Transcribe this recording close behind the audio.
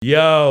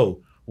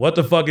Yo, what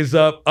the fuck is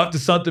up? Up to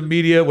Something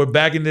Media. We're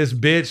back in this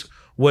bitch.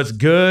 What's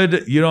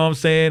good? You know what I'm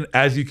saying?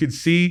 As you can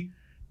see,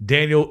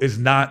 Daniel is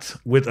not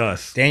with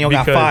us. Daniel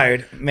got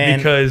fired, man.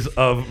 Because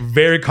of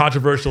very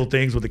controversial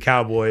things with the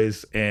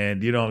Cowboys.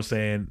 And you know what I'm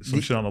saying?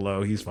 Some shit on the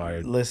low. He's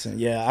fired. Listen,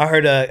 yeah, I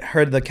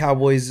heard the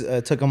Cowboys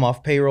took him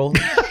off payroll.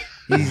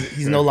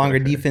 He's no longer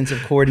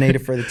defensive coordinator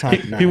for the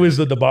time. He was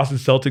the Boston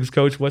Celtics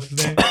coach. What's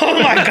his name?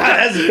 Oh my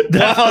God,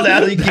 that's wild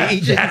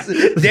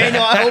allegations.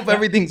 Daniel, I hope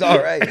everything's all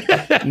right.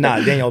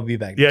 Nah, Daniel will be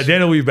back. Yeah,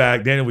 Daniel will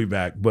be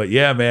back. But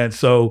yeah, man.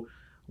 So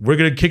we're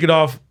going to kick it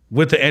off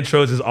with the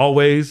intros as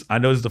always. I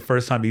know this is the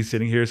first time he's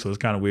sitting here, so it's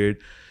kind of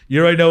weird. You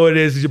already know what it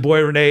is. It's your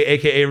boy Renee,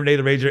 a.k.a. Renee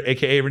the Ranger,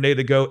 a.k.a. Renee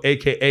the Goat,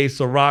 a.k.a.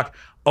 Ciroc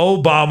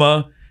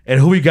Obama. And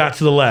who we got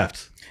to the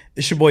left?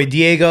 It's your boy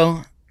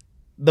Diego,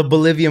 the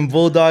Bolivian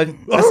Bulldog.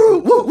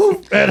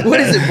 What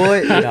is it,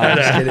 boy? No, I'm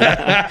just kidding.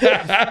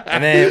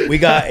 And then we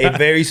got a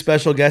very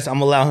special guest. I'm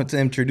going to allow him to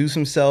introduce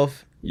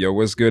himself. Yo,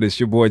 what's good? It's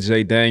your boy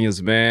Jay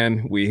Daniels,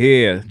 man. We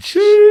here.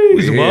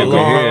 Jeez,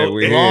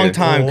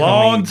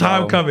 Long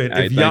time coming.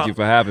 Hey, thank you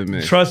for having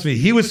me. Trust me,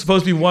 he was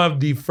supposed to be one of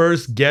the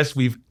first guests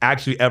we've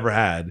actually ever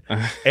had.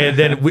 And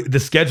then the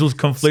schedule's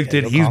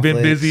conflicted.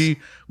 Been busy.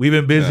 We've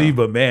been busy. Yeah.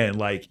 But man,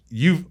 like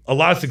you've a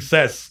lot of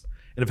success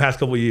in the past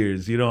couple of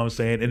years. You know what I'm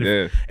saying?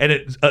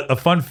 And a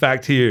fun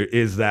fact here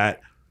is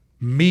that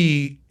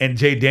me and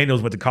Jay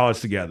Daniels went to college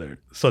together.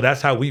 So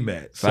that's how we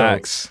met.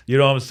 Facts. So, you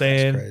know what I'm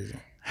saying? That's crazy.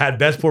 Had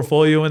best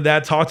portfolio in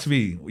that. Talk to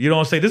me. You know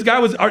what I'm saying? This guy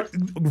was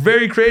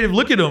very creative.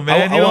 Look at him,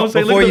 man. You know what I'm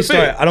saying? Before you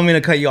start, I don't mean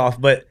to cut you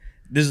off, but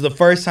this is the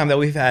first time that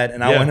we've had,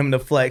 and I want him to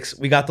flex.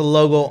 We got the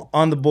logo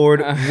on the board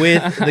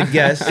with the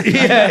guest.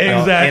 Yeah,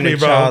 exactly,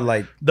 bro. Child,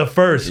 like the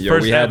first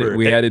ever.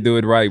 We had to do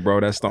it right, bro.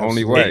 That's the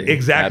only way.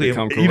 Exactly.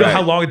 You know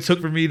how long it took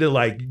for me to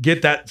like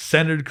get that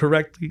centered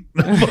correctly?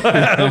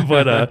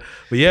 but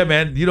yeah,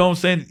 man. You know what I'm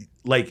saying?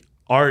 Like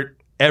art,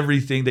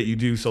 everything that you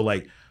do. So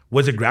like,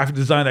 was it graphic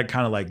design that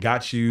kind of like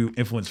got you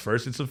influenced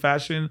first into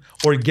fashion,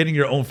 or getting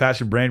your own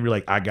fashion brand? You're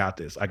like, I got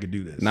this. I could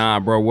do this. Nah,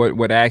 bro.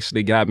 What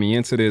actually got me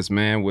into this,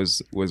 man,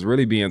 was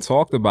really being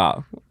talked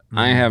about.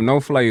 I ain't have no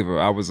flavor.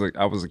 I was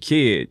a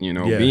kid, you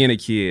know, being a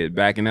kid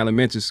back in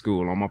elementary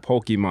school on my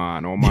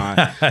Pokemon,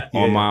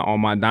 on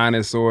my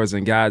dinosaurs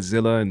and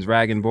Godzilla and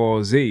Dragon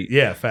Ball Z.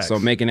 Yeah, facts. So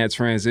making that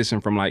transition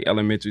from like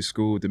elementary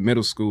school to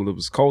middle school, it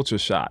was culture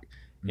shock.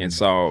 And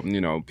so,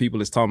 you know, people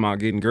is talking about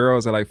getting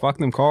girls. They're like, fuck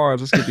them cars.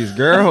 Let's get these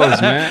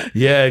girls, man.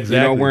 Yeah, exactly.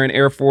 You know, wearing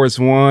Air Force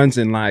Ones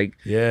and like,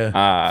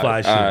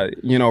 fly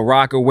shit. You know,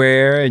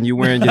 Rockaware, and you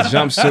wearing your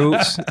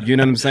jumpsuits. You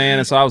know what I'm saying?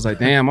 And so I was like,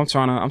 damn, I'm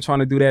trying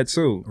to do that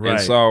too. Right.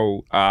 And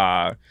so,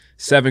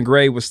 7th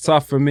grade was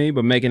tough for me,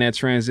 but making that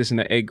transition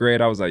to 8th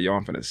grade, I was like, yo,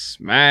 I'm finna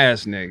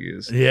smash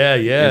niggas.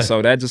 Yeah. And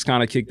so that just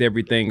kind of kicked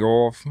everything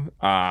off.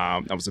 I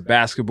was a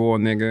basketball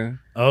nigga.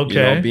 Okay. You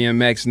know,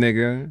 BMX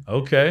nigga.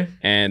 Okay.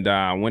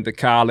 And went to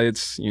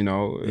college, you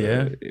know.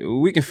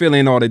 We can fill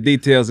in all the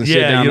details and shit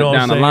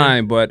down the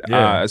line, but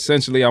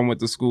essentially I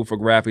went to school for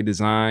graphic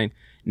design.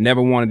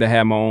 Never wanted to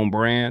have my own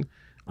brand.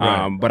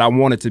 Right. But I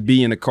wanted to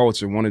be in the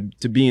culture, wanted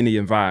to be in the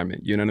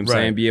environment, you know what I'm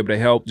saying? Be able to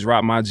help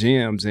drop my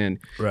gems and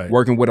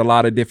working with a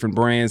lot of different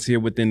brands here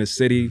within the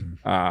city,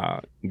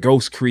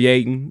 ghost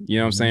creating, you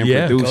know what I'm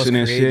saying? Producing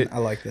and shit. I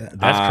like that.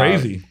 That's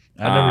crazy.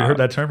 I never heard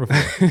that term before.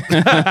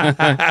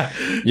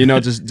 You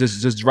know,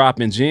 just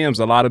dropping gems.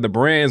 A lot of the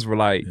brands were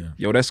like,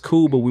 yo, that's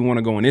cool, but we want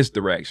to go in this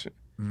direction.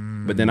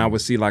 But then I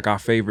would see like our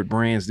favorite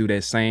brands do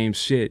that same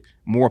shit,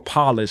 more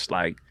polished,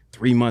 like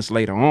 3 months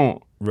later on.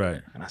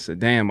 Right. And I said,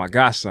 damn, I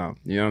got something.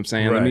 You know what I'm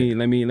saying? Right.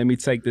 Let me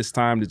take this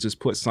time to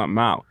just put something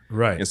out.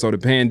 Right. And so the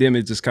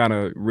pandemic just kind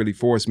of really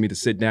forced me to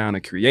sit down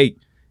and create.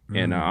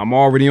 And I'm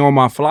already on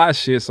my fly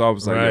shit, so I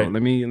was like, yo,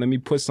 let me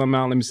put something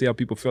out. Let me see how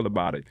people feel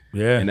about it.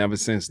 Yeah. And ever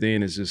since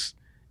then, it's just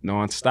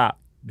nonstop.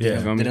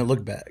 Yeah. Didn't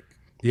look back.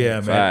 Yeah,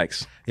 man.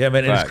 Facts. Yeah,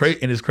 man. Facts.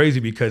 And it's crazy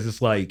because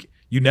it's like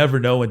you never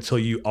know until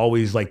you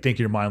always like think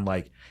in your mind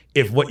like,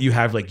 if what you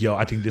have, like, yo,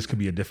 I think this could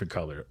be a different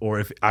color, or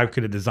if I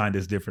could have designed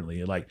this differently,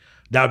 and like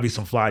that would be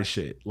some fly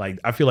shit. Like,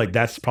 I feel like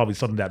that's probably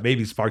something that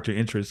maybe sparked your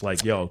interest.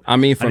 Like, yo, I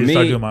mean, for me,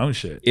 start doing my own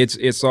shit.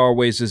 It's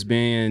always just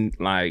been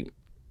like,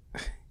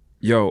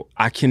 yo,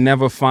 I can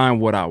never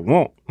find what I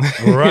want.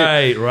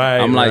 Right.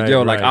 I'm like,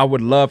 yo, like I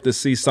would love to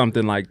see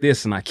something like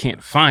this and I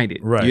can't find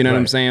it. Right. You know what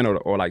I'm saying?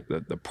 Or like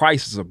the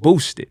prices are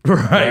boosted.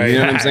 Right. You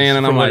know what I'm saying?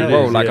 And I'm like,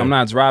 bro, like yeah. I'm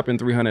not dropping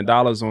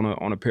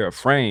 $300 on a pair of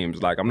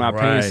frames. Like I'm not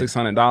paying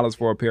 $600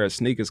 for a pair of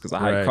sneakers because of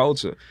hype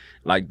culture.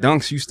 Like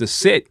Dunks used to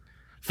sit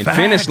in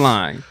Finish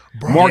Line,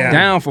 marked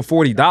down for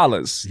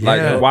 $40.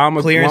 Like why I'm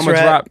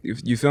gonna drop?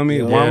 You feel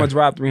me? Why I'm gonna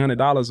drop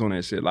 $300 on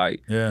that shit?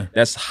 Like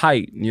that's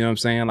hype. You know what I'm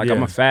saying? Like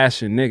I'm a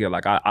fashion nigga.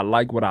 Like I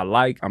like what I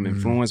like. I'm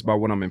influenced by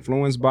what I'm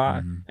influenced by,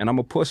 and I'm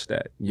gonna push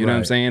that. You know what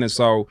I'm saying? And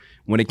so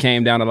when it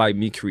came down to like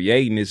me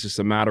creating, it's just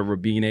a matter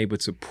of being able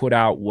to put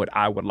out what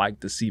I would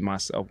like to see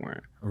myself wearing.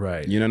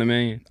 Right. You know what I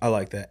mean? I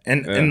like that.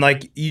 And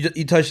like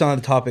you touched on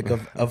the topic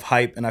of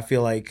hype, and I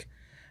feel like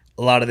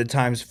a lot of the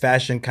times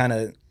fashion kind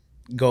of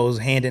goes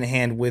hand in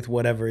hand with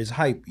whatever is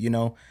hype, you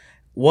know.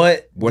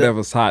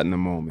 whatever's hot in the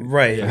moment.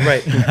 Right.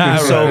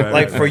 So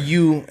like for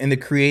you in the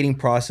creating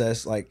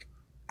process, like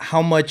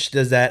how much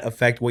does that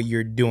affect what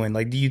you're doing?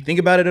 Like, do you think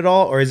about it at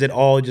all, or is it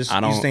all just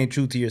you staying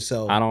true to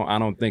yourself? I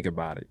don't think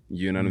about it.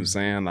 You know what I'm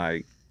saying?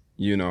 Like,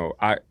 you know,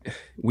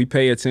 we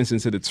pay attention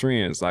to the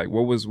trends. Like,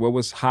 what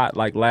was hot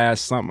like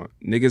last summer?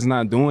 Niggas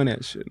not doing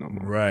that shit no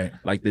more. Right.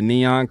 Like the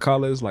neon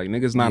colors, like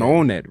niggas not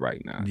on that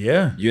right now.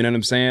 Yeah. You know what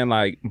I'm saying?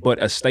 Like,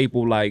 but a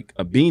staple like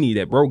a beanie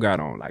that bro got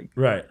on, like,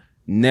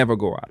 never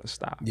go out of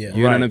style. Yeah.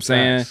 You know what I'm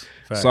saying?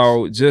 Facts.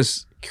 So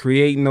just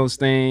creating those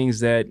things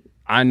that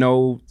I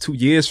know 2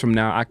 years from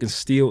now, I can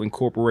still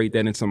incorporate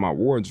that into my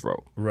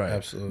wardrobe. Right.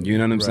 Absolutely. You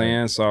know what I'm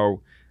saying?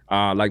 So,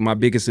 like my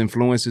biggest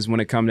influences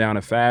when it comes down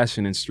to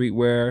fashion and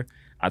streetwear,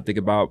 I think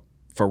about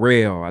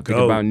Pharrell. I think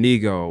about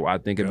Nigo. I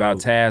think about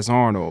Taz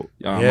Arnold.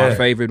 My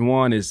favorite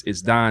one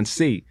is Don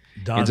C.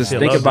 And just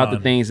think about the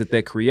things that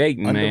they're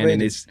creating, man.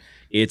 And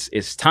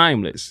it's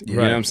timeless. You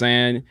know what I'm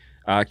saying?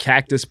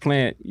 Cactus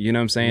Plant, you know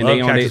what I'm saying?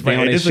 They on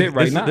their shit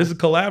right now. This is a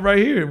collab right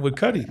here with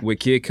Cudi. With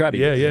Kid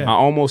Cudi. Yeah. I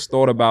almost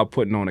thought about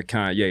putting on a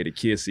Kanye, the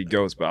Kids See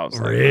Ghosts, but I was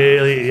like,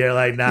 really? You're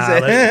like, nah,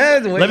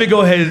 let me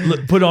go ahead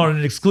and put on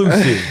an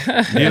exclusive.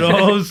 You know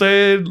what I'm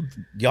saying?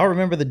 Y'all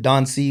remember the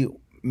Don C?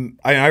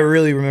 I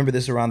really remember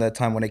this around that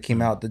time when it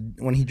came out,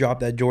 when he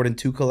dropped that Jordan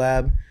 2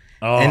 collab.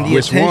 Oh, and the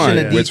attention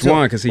to detail. Which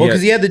one?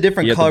 Because he had the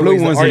different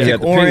colorways, the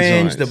Arctic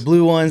orange, the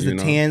blue ones, the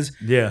tans.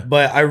 Yeah.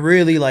 But I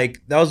really that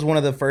was one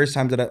of the first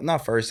times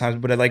not first times,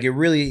 but like it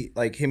really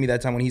like hit me that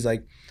time when he's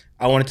like,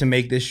 I wanted to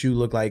make this shoe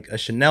look like a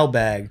Chanel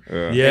bag.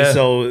 Yeah. And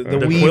so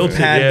the weave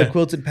the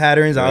quilted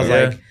patterns, I was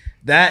like,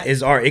 that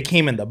is art. It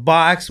came in the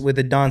box with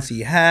the Don C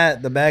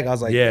hat, the bag. I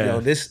was like, yo,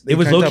 this. It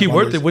was low key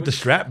worth it with the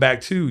strap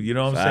back too. You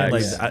know what I'm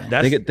saying?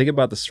 Like think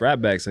about the strap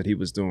backs that he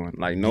was doing.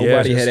 Like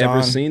nobody had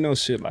ever seen no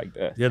shit like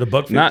that. Yeah, the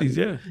buck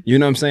 50s. You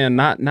know what I'm saying?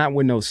 Not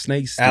with no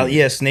snake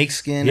skin. Snake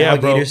skin,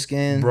 alligator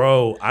skin.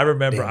 Bro, I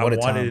remember I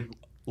wanted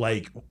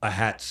like a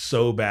hat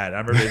so bad. I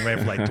remember they ran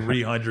for like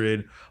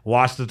 300.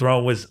 Watch the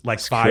Throne was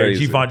like fire.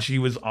 Givenchy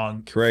was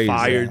on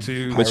fire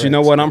too. But you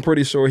know what? I'm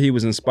pretty sure he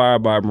was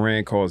inspired by a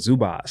brand called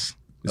Zubaz.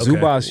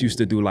 Zubaz used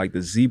to do like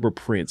the zebra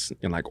prints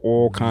and like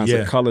all kinds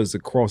of colors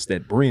across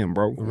that brim,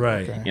 bro.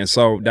 Right. And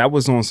so that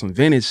was on some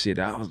vintage shit.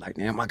 I was like,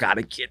 damn, I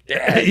gotta get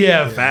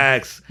that.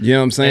 Facts. You know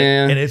what I'm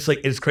saying? And it's like,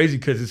 it's crazy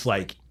because it's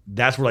like,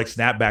 that's where like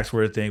snapbacks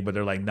were a thing, but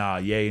they're like, nah,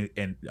 Ye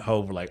and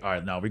Hov were like, all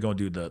right, now we're gonna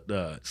do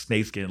the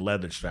snakeskin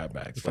leather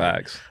strapbacks.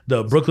 Facts.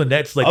 The Brooklyn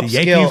Nets, like the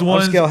Yankees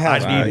ones,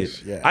 I need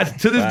it. Yeah.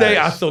 To this day,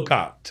 I still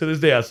cop. To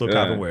this day, I still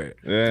cop and wear it.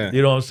 Yeah.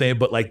 You know what I'm saying?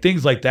 But like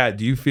things like that,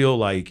 do you feel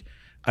like,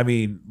 I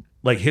mean,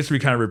 like history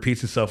kind of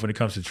repeats itself when it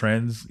comes to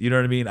trends. You know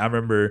what I mean? I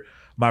remember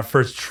my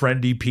first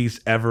trendy piece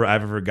I've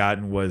ever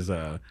gotten was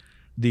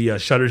the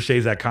shutter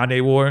shades that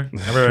Kanye wore.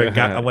 I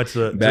remember I went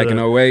to back in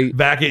 08.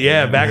 Back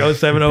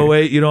 07,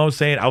 08. You know what I'm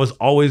saying? I was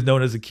always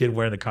known as a kid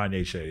wearing the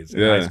Kanye shades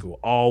in high school.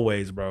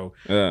 Always, bro.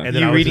 Yeah. And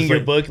then you reading your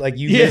book, like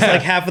you missed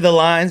like half of the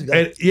lines.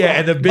 Like,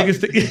 and the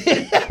biggest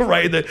thing,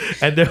 right?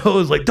 And then I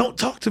was like, don't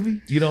talk to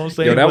me. You know what I'm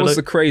saying? Yo, that was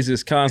the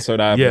craziest concert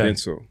I've ever been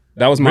to.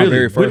 That was my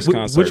very first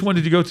concert. Which one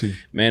did you go to?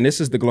 Man, this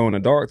is the Glow in the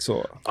Dark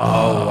tour.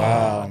 Oh,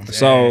 wow.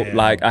 So,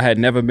 like, I had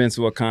never been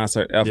to a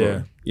concert ever.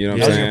 Yeah. You know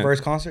what I'm saying? That was your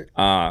first concert?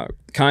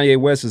 Kanye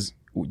West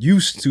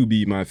used to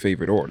be my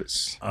favorite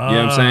artist. You know what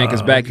I'm saying?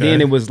 Because back then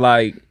it was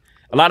like,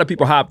 a lot of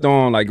people hopped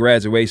on like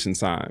graduation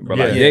time. But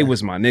like, Ye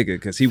was my nigga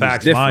because he was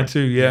different. Mine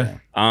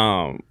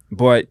too,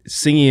 but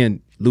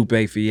seeing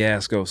Lupe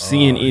Fiasco,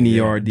 seeing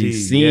NERD,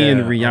 seeing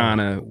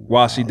Rihanna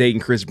while she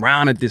dating Chris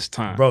Brown at this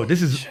time. Bro,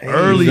 this is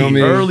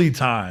early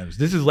times.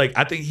 This is like,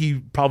 I think he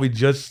probably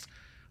just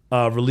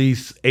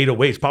released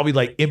 808s, probably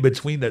like in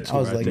between that two. I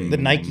was like, the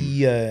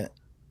Nike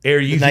Air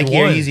Yeezy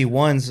Air Yeezy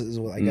ones is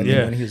what I got.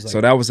 When he was like,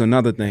 so that was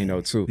another thing though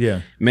too.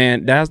 Yeah,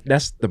 man, that's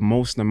the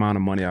most amount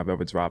of money I've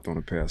ever dropped on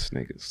a pair of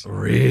sneakers.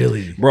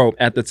 Really, bro?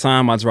 At the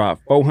time, I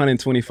dropped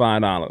 $425.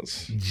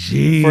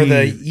 Jeez, for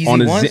the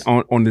Yeezy ones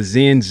on the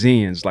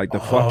Zens, like the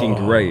fucking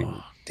gray.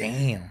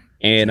 Damn.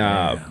 And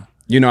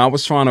you know, I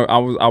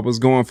was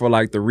going for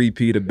like the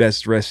repeat of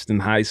best dressed in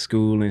high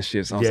school and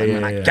shit. So I was like,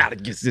 man, I gotta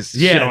get this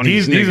shit on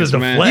these niggas,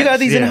 man. You got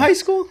these in high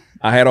school?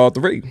 I had all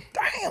three.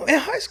 Damn, in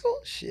high school?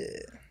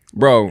 Shit.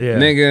 Bro,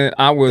 nigga,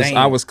 I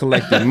was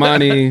collecting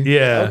money.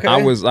 Okay. I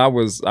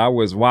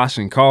was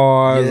washing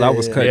cars. I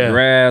was cutting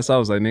grass. I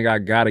was like, nigga, I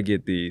gotta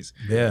get these.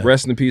 Yeah.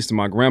 Rest in peace to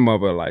my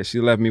grandmother. Like, she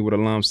left me with a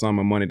lump sum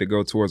of money to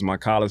go towards my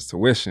college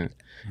tuition.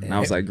 And I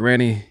was like,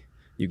 Granny,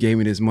 you gave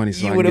me this money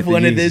so I would have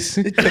wanted this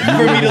for me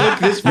to look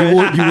this for. You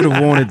would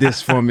have wanted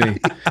this for me.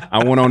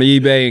 I went on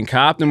eBay and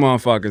copped them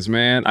motherfuckers,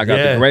 man. I got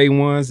the gray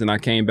ones and I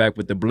came back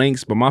with the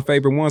blinks, but my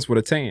favorite ones were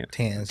the tans.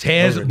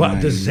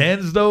 But the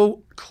Zens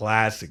though,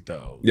 classic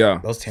though. Yeah,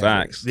 those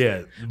facts.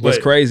 Yeah. What's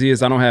crazy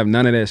is I don't have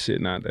none of that shit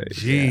nowadays.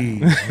 Jeez,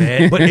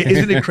 man. But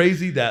isn't it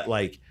crazy that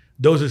like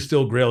those are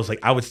still grails? Like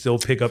I would still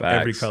pick up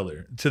every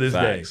color to this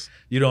day.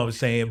 You know what I'm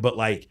saying? But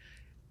like,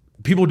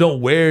 people don't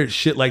wear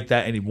shit like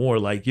that anymore.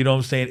 Like, you know what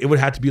I'm saying? It would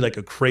have to be like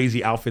a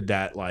crazy outfit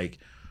that like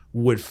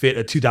would fit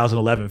a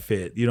 2011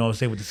 fit. You know what I'm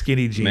saying, with the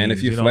skinny jeans. Man,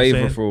 if you're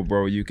flavorful,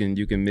 bro, you can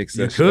mix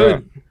that shit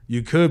up.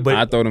 You could, but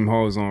I throw them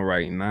hoes on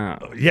right now.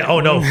 Yeah. Oh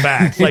no,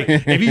 facts. Like,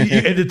 if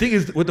and the thing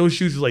is with those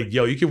shoes is like,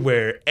 yo, you can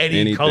wear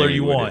anything color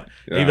you want.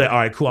 Yeah. And you be like, all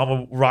right, cool, I'm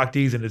gonna rock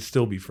these and it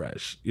still be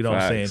fresh. You know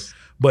what I'm saying?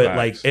 But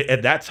like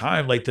at that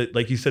time, like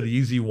you said,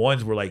 the Yeezy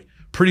ones were like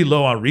pretty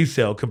low on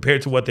resale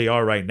compared to what they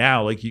are right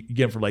now. Like you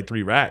get them for like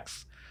 3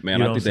 racks. Man,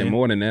 you know I think they're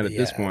more than that at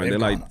this point. They're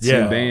like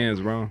 10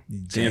 bands, bro.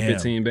 10,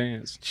 15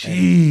 bands.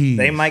 Jeez.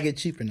 They might get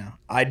cheaper now.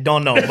 I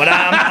don't know. But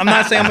I'm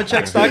not saying I'm going to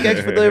check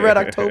StockX for the Red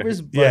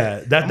Octobers. But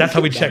yeah, that's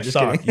how we check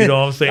stock. You know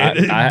what I'm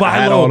saying? I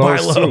buy low, buy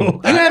low.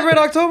 You had Red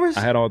Octobers?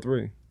 I had all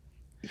 3.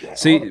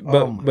 See,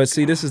 but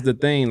see, this is the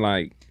thing.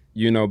 Like,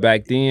 you know,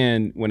 back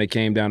then when it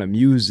came down to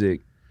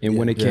music and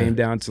when it came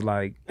down to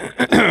like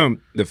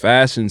the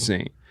fashion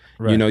scene,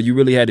 you know, you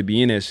really had to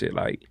be in that shit.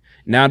 Like,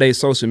 nowadays,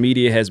 social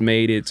media has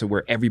made it to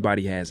where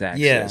everybody has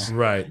access. Yeah,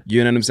 right.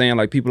 You know what I'm saying?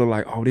 Like, people are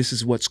like, oh, this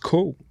is what's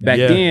cool. Back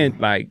then,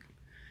 like,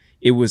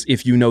 it was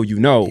if you know, you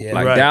know. Yeah,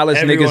 like, Dallas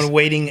everyone niggas.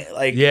 waiting,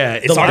 like,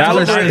 it's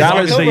Dallas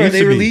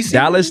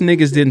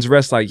niggas didn't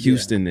dress like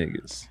Houston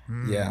niggas.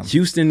 Yeah.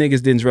 Houston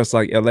niggas didn't dress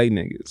like LA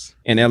niggas.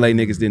 And LA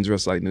niggas didn't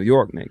dress like New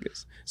York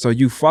niggas. So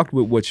you fucked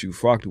with what you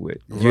fucked with.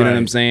 You know what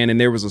I'm saying?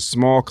 And there was a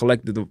small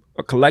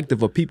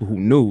collective of people who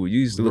knew. You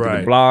used to look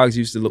at the blogs, you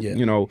used to look,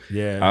 you know,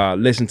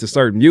 listen to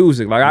certain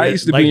music. Like, I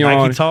used to be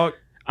on Nike Talk.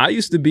 I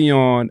used to be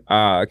on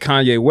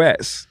Kanye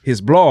West,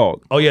 his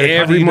blog. Oh yeah,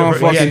 every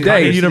motherfucking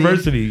day. Kanye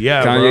University,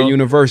 Kanye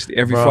University,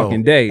 every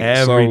fucking day.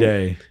 Every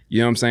day. You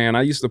know what I'm saying?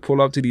 I used to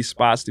pull up to these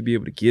spots to be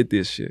able to get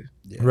this shit.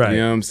 Right. You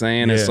know what I'm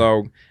saying? And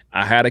so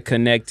I had to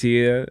connect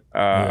here.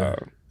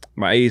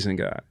 My Asian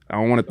guy. I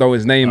don't want to throw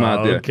his name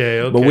out there.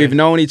 Okay. But we've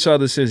known each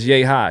other since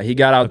Yay High. He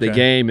got out the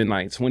game in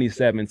like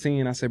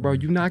 2017. I said, bro,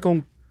 you not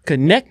gonna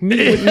connect me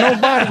with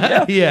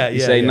nobody else? He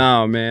say,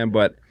 nah, man.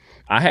 But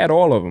I had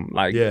all of them.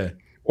 Like,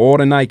 all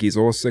the Nikes,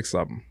 all 6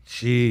 of them.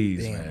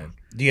 Jeez, man.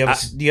 Do you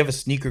have a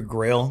sneaker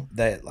grail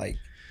that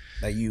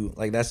you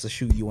like? That's the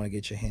shoe you want to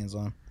get your hands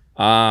on.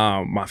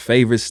 My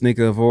favorite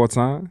sneaker of all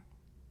time.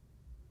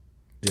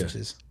 Which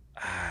is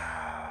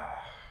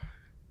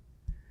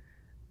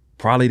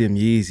probably them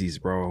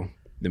Yeezys, bro.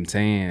 Them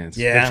tans.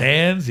 Yeah. The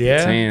tans, yeah.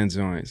 The tan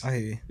joints. I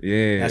hear you.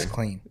 Yeah. That's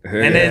clean.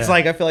 And it's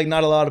like, I feel like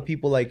not a lot of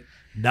people like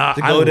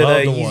to go to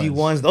the Yeezy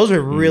ones. Those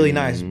are really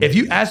nice. If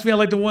you ask me, I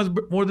like the ones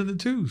more than the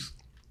 2s.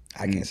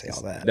 I can't say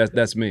all that.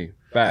 That's me.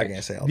 Fact. I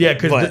can't say all that. Yeah,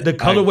 because the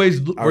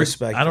colorways I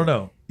respect I don't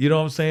know. You know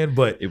what I'm saying?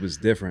 But it was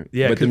different.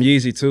 Yeah, but them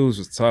Yeezy 2s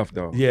was tough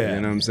though. Yeah.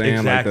 You know what I'm saying?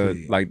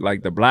 Exactly.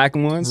 Like the black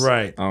ones.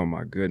 Right. Oh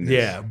my goodness.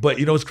 Yeah. But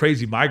you know what's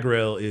crazy? My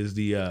grail is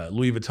the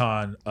Louis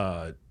Vuitton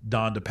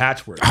Don the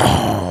Patchwork.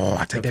 Oh,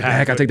 I take that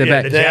back. I take that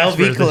back. The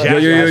LV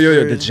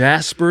collection. The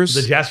Jaspers.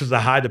 The Jaspers, the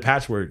high, the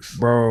Patchworks.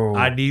 Bro.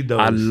 I need those.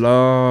 I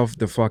love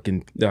the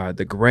fucking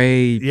the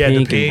gray,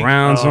 pink, and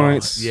brown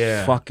joints.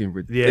 Yeah. Fucking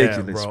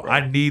ridiculous. Yeah, bro.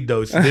 I need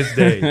those to this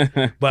day.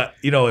 But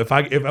you know, if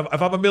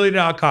I'm a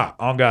millionaire, I'll cop.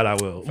 On God, I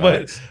will.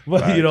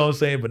 But you know what I'm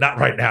saying? But not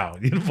right now.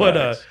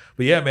 But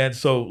yeah, man.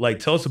 So like,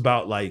 tell us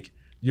about like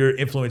your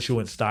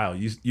influential in style.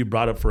 You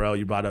brought up Pharrell.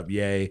 You brought up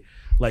Ye.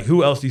 Like,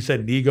 who else? You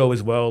said Nigo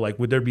as well. Like,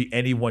 would there be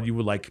anyone you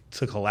would like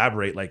to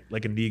collaborate, like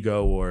a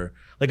Nigo or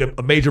like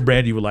a major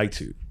brand you would like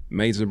to?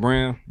 Major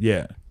brand?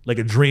 Yeah, like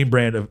a dream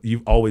brand of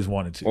you've always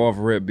wanted to. Off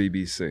rip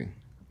BBC.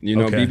 You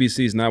know,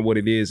 BBC is not what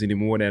it is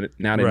anymore. Now that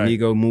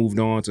Nigo moved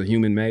on to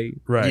human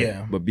made. Right.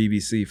 Yeah. But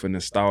BBC for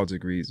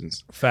nostalgic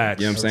reasons. Facts.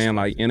 You know what I'm saying?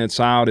 Like, Inner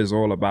Child is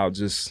all about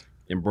just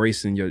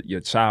embracing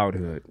your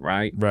childhood,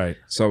 right? Right.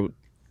 So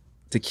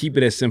to keep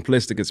it as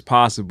simplistic as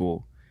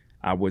possible,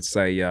 I would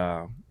say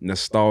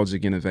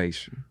nostalgic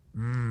innovation.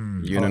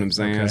 You know what I'm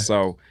saying? Okay.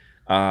 So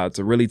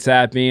to really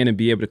tap in and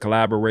be able to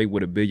collaborate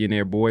with a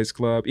Billionaire Boys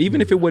Club,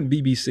 even if it wasn't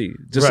BBC,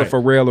 just a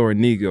Pharrell or a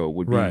Nigo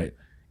would be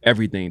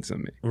everything to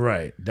me.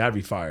 Right. That'd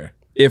be fire.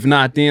 If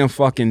not, then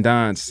fucking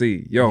Don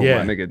C. Yo, my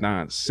nigga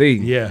Don C.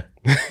 Yeah.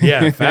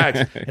 Yeah,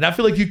 facts. And I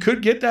feel like you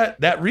could get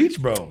that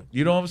reach, bro.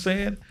 You know what I'm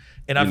saying?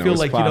 And I feel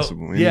like,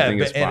 possible. you know, Anything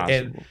is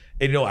possible.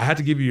 And you know, I had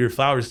to give you your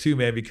flowers too,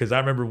 man, because I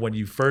remember when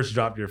you first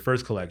dropped your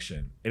first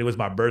collection and it was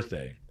my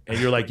birthday and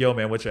you're like, yo,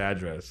 man, what's your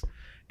address?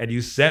 And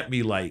you sent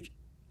me like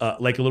a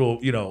little,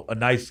 you know, a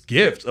nice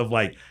gift of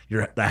like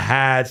the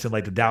hats and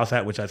like the Dallas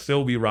hat, which I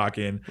still be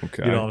rocking.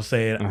 Okay. You know what I'm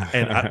saying?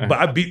 And but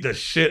I beat the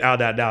shit out of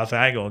that Dallas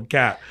hat. I ain't gonna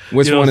cap.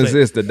 Which one is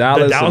this? The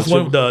Dallas? The Dallas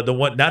one, the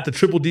one, not the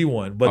Triple D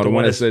one, but the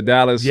one that said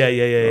Dallas. Yeah.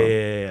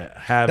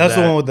 That's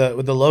the one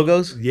with the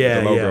logos. Yeah,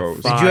 the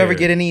logos. Yeah. Did you ever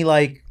get any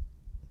like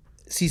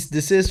cease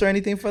desist or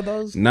anything for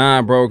those?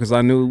 Nah, bro, because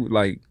I knew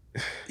like.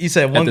 You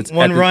said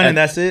one run and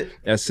that's it?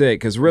 That's it.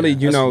 Because really,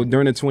 you know,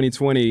 during the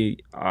 2020,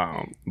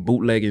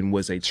 bootlegging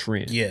was a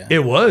trend. Yeah.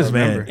 It was,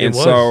 man. And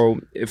so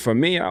for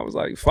me, I was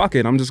like, fuck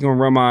it. I'm just going to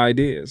run my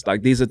ideas.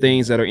 Like, these are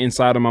things that are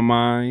inside of my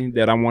mind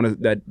that I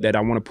want to that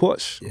I want to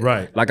push. Yeah.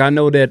 Right. Like, I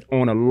know that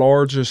on a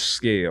larger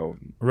scale,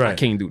 I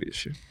can't do this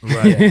shit.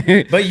 Right.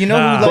 Yeah. But you know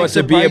who, like, but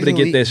to be able to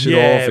get that shit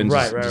off and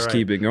just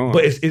keep it going.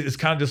 But it's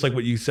kind of just like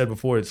what you said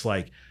before. It's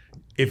like,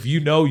 if you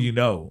know, you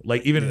know.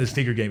 Like even in the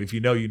sneaker game, if you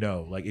know, you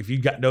know. Like if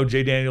you know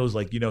Jay Daniels,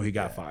 like you know he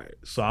got fired.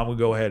 So I'm gonna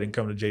go ahead and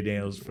come to Jay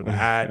Daniels for the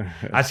hat.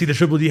 I see the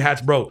Triple D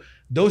hats, bro.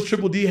 Those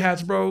Triple D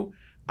hats, bro,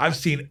 I've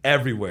seen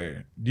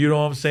everywhere. You know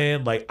what I'm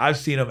saying? Like I've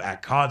seen them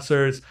at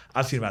concerts.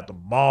 I've seen them at the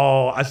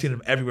mall. I've seen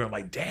them everywhere. I'm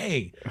like,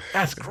 dang,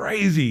 that's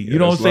crazy. You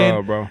know what I'm saying?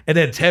 Love, bro. And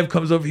then Tev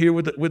comes over here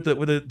with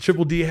the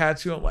Triple D hat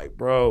too. I'm like,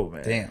 bro,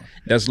 man. Damn.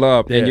 That's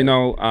love. Yeah. And you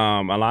know,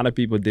 a lot of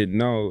people didn't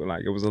know,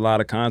 like it was a lot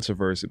of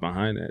controversy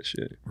behind that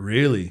shit.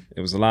 Really?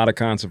 It was a lot of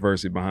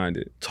controversy behind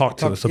it. Talk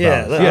to us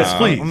about it. Yes,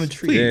 please. I'm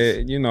intrigued. Yeah,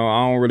 you know,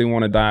 I don't really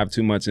want to dive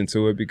too much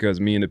into it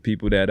because me and the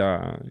people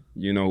that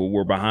you know,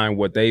 were behind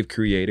what they've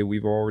created,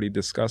 we've already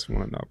discussed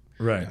one another.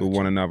 Right. With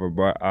one another.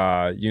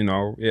 But you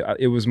know,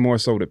 it was more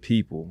so the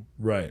people.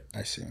 Right.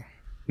 I see.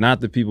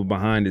 Not the people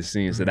behind the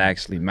scenes that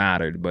actually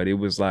mattered, but it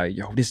was like,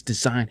 yo, this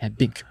design had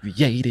been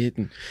created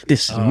and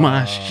this is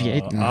my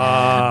shit.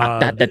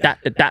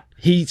 And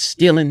he's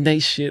stealing they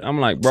shit.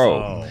 I'm like,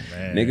 bro,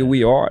 nigga,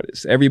 we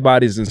artists.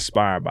 Everybody's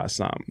inspired by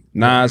something.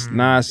 Nas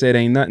said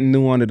ain't nothing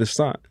new under the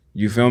sun.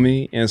 You feel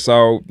me? And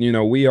so, you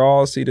know, we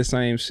all see the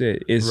same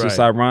shit. It's just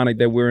ironic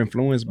that we're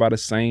influenced by the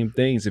same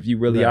things. If you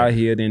really out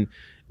here, then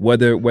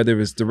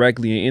whether it's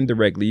directly or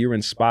indirectly, you're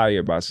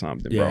inspired by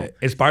something, bro.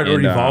 Inspired or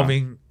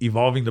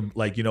evolving the,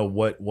 like, you know,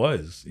 what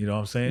was, you know what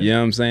I'm saying? You know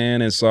what I'm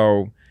saying? And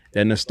so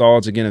that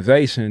nostalgic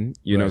innovation,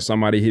 you know,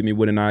 somebody hit me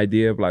with an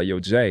idea of like,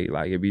 yo, Jay,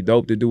 like it'd be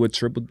dope to do a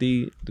Triple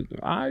D.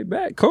 All right,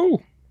 bet,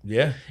 cool.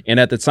 Yeah. And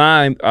at the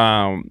time,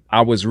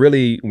 I was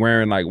really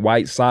wearing like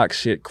white sock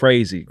shit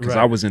crazy because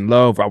I was in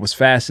love. I was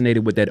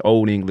fascinated with that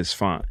old English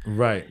font.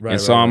 Right.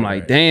 And so I'm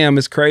like, damn,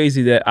 it's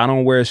crazy that I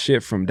don't wear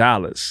shit from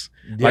Dallas.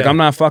 Yeah. Like I'm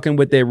not fucking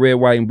with that red,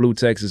 white, and blue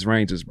Texas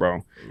Rangers,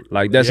 bro.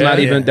 Like that's not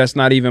even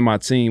my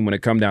team when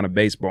it come down to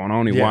baseball. And I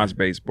only watch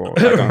baseball.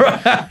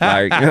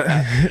 Like,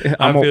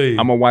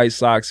 I'm a White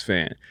Sox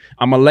fan.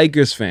 I'm a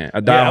Lakers fan.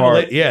 A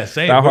diehard,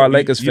 same. Diehard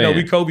Lakers fan. You know,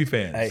 we Kobe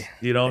fans. Hey,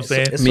 you know what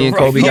I'm saying? Me and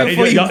Kobe got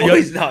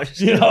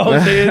you know what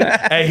I'm saying?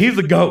 Hey, he's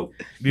a GOAT.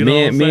 You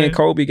know me and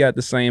Kobe got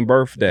the same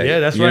birthday. Yeah,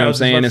 that's right. You know what I'm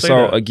saying? And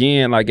so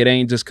again, like it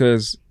ain't just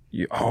because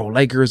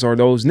Lakers are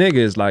those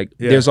niggas. Like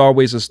there's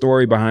always a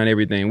story behind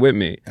everything with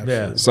me.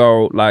 Yeah.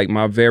 So like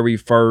my very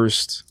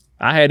first,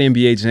 I had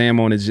NBA Jam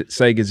on the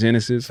Sega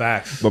Genesis.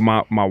 Facts. But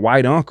my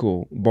white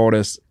uncle bought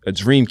us a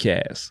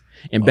Dreamcast.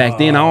 And back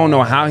then, I don't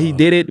know how he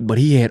did it, but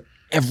he had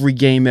every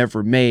game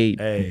ever made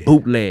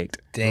bootlegged.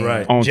 Damn.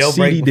 Right. On jailbreak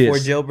CD before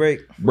disc.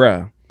 jailbreak?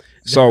 Bruh.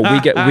 So we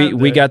got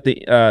the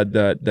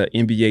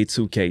NBA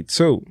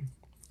 2K2.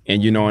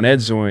 And you know, on that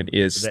joint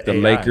is the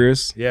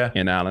Lakers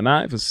and Allen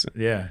Iverson.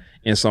 Yeah.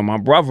 And so my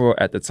brother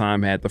at the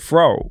time had the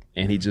fro,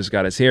 and he just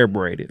got his hair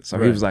braided.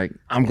 So he was like,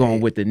 "I'm going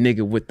with the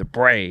nigga with the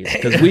braids,"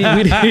 because we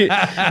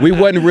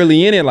wasn't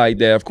really in it like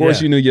that. Of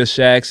course, you knew your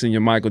Shaqs and your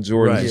Michael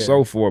Jordans and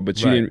so forth,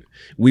 but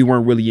we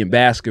weren't really in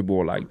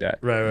basketball like that.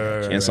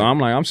 Right. And so I'm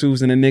like, I'm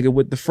choosing a nigga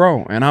with the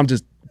fro, and I'm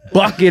just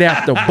bucket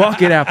after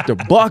bucket after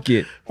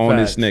bucket on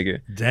this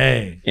nigga.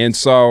 Dang. And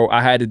so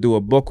I had to do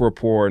a book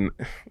report, and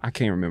I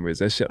can't remember, is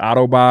that shit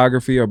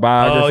autobiography or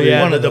biography? Oh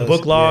yeah, one of the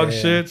book log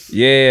shits.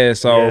 Yeah,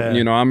 so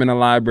you know, I'm in the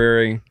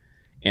library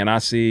and I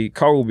see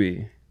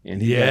Kobe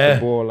and he got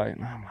the ball like,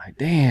 I'm like,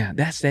 damn,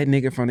 that's that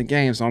nigga from the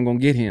game, so I'm gonna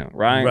get him,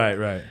 right?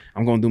 Right.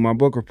 I'm gonna do my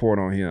book report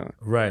on him.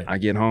 Right. I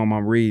get home,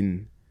 I'm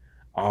reading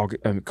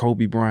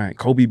Kobe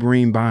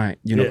Bean Bryant,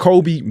 you know,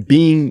 Kobe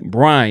Bean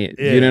Bryant,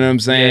 you know what I'm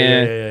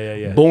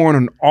saying? Yeah. Born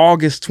on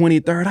August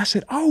 23rd. I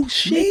said, oh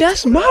shit,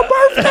 that's my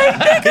birthday,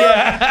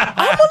 nigga.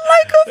 I'm a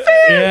Laker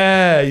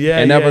fan. Yeah.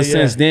 And ever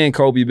since then,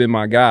 Kobe been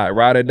my guy.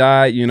 Ride or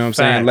die, you know what I'm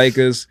saying?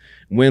 Lakers,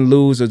 win,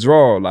 lose, or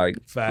draw, like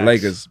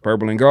Lakers,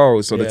 purple and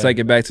gold. So to take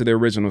it back to the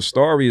original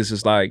story, it's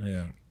just like,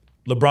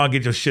 LeBron,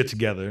 get your shit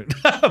together.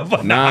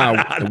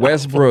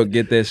 Westbrook,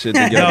 get that shit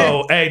together.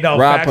 No.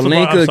 Rob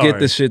Pelinka, get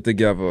the shit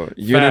together.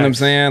 You know what I'm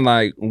saying?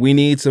 Like, we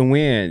need to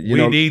win.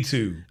 We need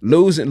to.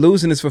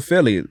 Losing is for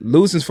Philly.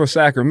 Losing's for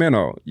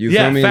Sacramento. You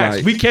feel me? Facts.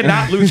 Like, we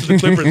cannot lose to the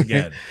Clippers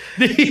again.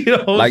 You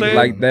know what I'm saying?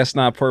 Like that's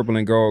not purple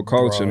and gold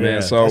culture,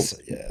 man. So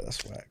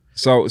that's whack.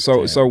 So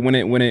when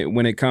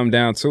it come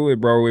down to it,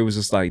 bro, it was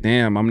just like,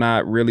 damn, I'm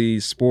not really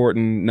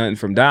sporting nothing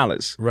from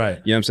Dallas. Right.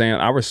 You know what I'm saying?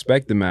 I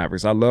respect the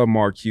Mavericks. I love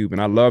Mark Cuban.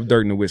 I love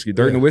Dirk Nowitzki.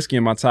 Dirk Nowitzki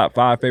in my top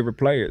 5 favorite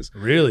players.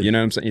 Really? You know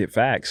what I'm saying? Yeah,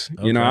 facts.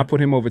 Okay. You know, I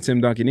put him over Tim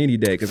Duncan any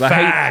day because I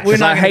hate the Spurs.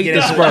 I hate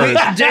the Spurs.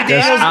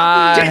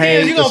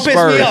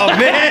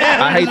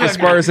 I hate the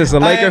Spurs as a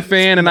Laker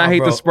fan, and I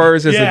hate the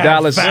Spurs as a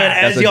Dallas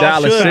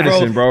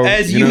citizen, bro.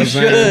 As you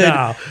should.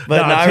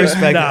 But I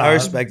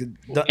respect it.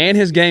 And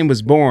his game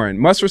was boring.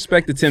 Must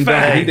respect the Tim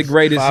Duncan. He the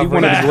greatest. He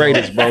one of the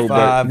greatest, bro.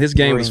 But his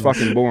game was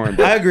fucking boring,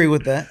 bro. I agree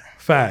with that.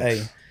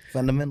 Facts.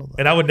 Fundamental.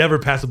 And I would never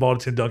pass the ball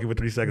to Tim Duncan with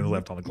 3 seconds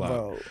left on the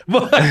clock.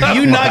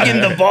 You not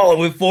getting the ball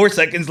with 4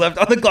 seconds left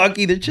on the clock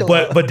either. Chill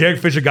out. But Derek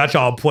Fisher got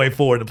y'all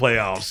 0.4 in the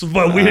playoffs.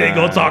 But we ain't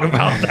gonna talk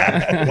about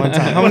that. One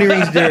time. How many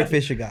rings Derek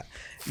Fisher got?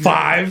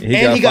 5.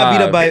 He got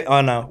beat up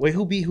by wait,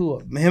 who beat who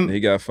up? Him. He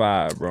got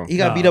 5, bro. He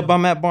got beat up by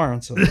Matt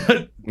Barnes. So.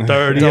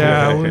 30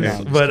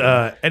 hours.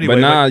 But anyway.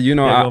 But nah, you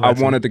know, I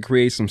wanted to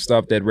create some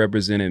stuff that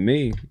represented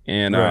me.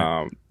 And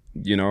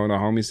you know, the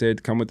homie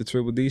said come with the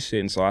Triple D shit.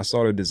 And so I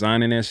started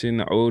designing that shit in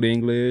the Old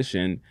English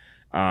and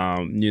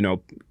you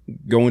know,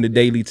 going to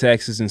Daily,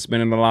 Texas and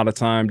spending a lot of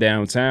time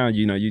downtown.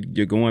 You know,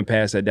 you're going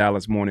past that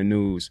Dallas Morning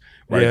News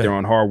right there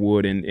on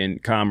Harwood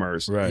and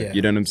Commerce. Right. Yeah.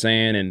 You know what I'm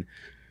saying? And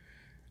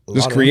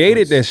just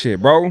created that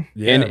shit, bro.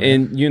 Yeah,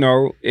 and you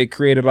know, it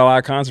created a lot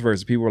of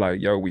controversy. People were like,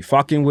 yo, we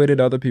fucking with it.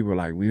 Other people were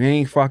like, we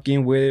ain't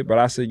fucking with it. But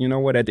I said, you know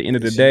what? At the end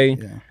of the day,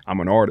 I'm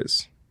an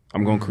artist.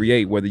 I'm going to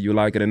create whether you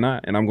like it or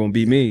not. And I'm going to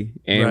be me.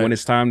 And when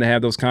it's time to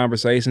have those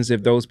conversations,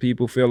 if those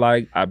people feel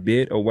like I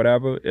bit or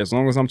whatever, as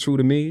long as I'm true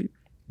to me,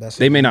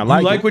 they may not like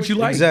it. You like what you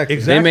like. Exactly.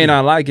 They may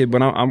not like it,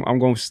 but I'm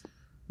going to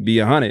be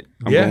 100.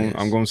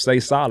 I'm going to stay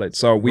solid.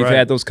 So we've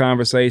had those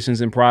conversations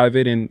in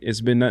private, and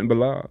it's been nothing but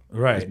love.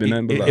 Right. It's been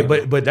nothing but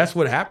love. But that's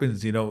what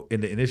happens, you know,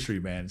 in the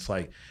industry, man. It's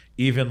like,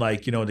 even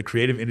like, you know, in the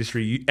creative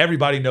industry,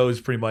 everybody knows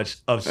pretty much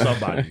of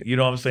somebody. You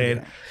know what I'm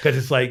saying? Because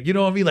it's like, you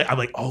know what I mean? Like, I'm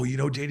like, oh, you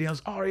know, Jay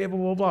Daniels, oh, yeah, blah,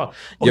 blah, blah.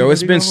 Oh, yo,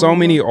 it's been so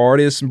many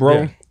artists,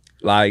 bro. Yeah.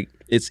 Like,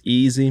 it's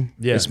easy.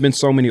 Yeah. It's been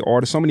so many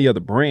artists, so many other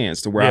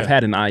brands to where I've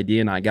had an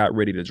idea and I got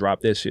ready to drop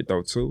that shit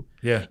though too.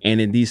 Yeah. And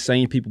then these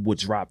same people would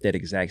drop that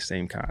exact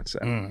same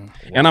concept. Wow.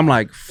 And I'm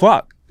like,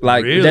 fuck.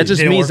 Like that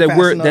just means that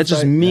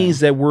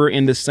we're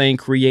in the same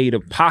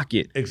creative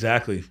pocket.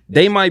 Exactly.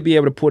 They might be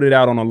able to put it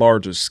out on a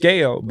larger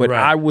scale, but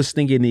I was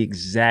thinking the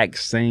exact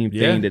same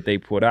thing that they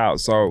put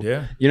out. So you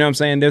know what I'm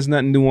saying? There's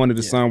nothing new under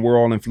the sun. We're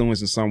all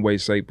influenced in some way,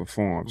 shape, or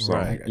form. So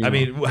I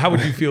mean, how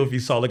would you feel if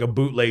you saw like a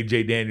bootleg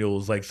Jay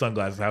Daniels like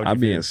sunglasses? How would you I'd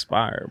be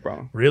inspired,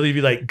 bro. Really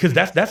be like, because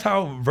that's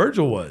how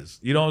Virgil was.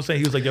 You know what I'm saying?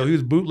 He was like, yo, he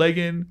was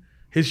bootlegging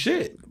his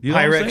shit. You know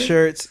Pyrex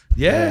shirts.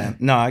 Yeah.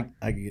 No,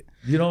 I get.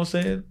 You know what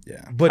I'm saying?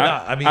 Yeah. But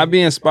I mean, I'd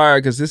be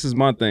inspired because this is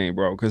my thing,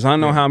 bro. Because I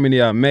know how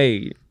many I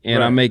made,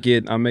 and I make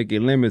it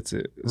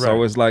limited.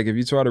 So it's like if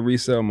you try to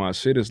resell my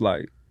shit, it's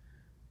like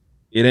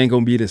it ain't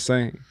gonna be the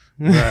same.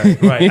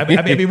 Right.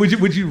 I mean,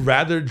 would you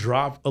rather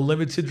drop a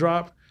limited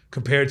drop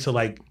compared to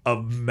like a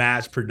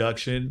mass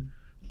production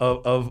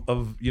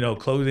of you know,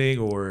 clothing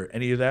or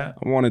any of that?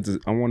 I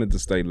wanted to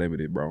stay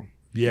limited, bro.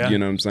 Yeah. You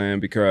know what I'm saying?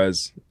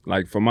 Because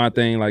like for my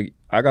thing, like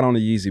I got on the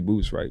Yeezy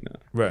boots right now.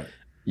 Right.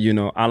 You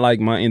know, I like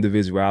my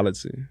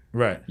individuality.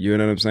 Right. You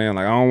know what I'm saying?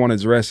 Like I don't want to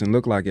dress and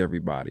look like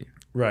everybody.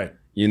 Right.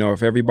 You know,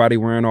 if everybody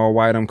wearing all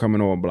white, I'm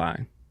coming all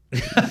black.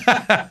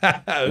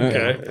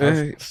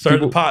 Okay. Stir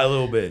the pot a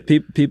little bit.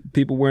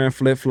 People wearing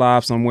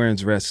flip-flops, I'm wearing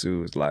dress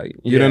suits. Like,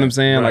 you know what I'm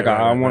saying? Like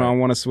I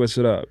want to switch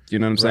it up. You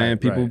know what I'm saying?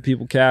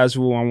 People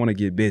casual, I want to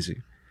get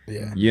busy.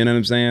 Yeah. You know what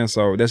I'm saying?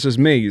 So that's just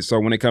me. So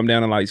when it come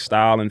down to like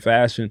style and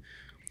fashion,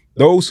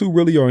 those who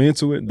really are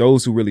into it,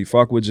 those who really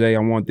fuck with Jay, I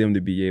want them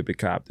to be able to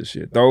cop the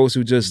shit. Those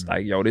who just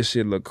like, yo, this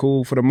shit look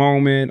cool for the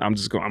moment. I'm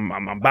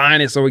buying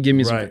it so it give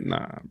me some.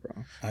 Nah,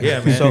 bro.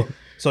 Yeah, man.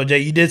 So Jay,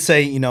 you did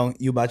say, you know,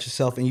 you about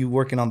yourself and you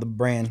working on the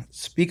brand.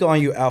 Speak on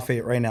your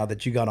outfit right now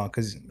that you got on,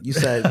 because you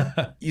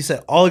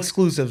said all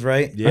exclusives,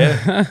 right?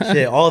 Yeah.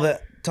 Shit, all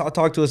that.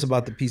 Talk to us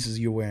about the pieces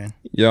you're wearing.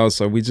 Yo,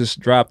 so we just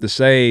dropped the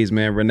shades,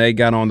 man. Renee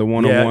got on the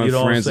one-on-one you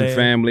know friends and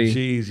family.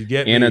 Jeez, you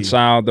get Inner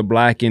Child, the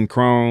black and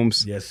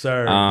chromes. Yes,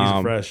 sir.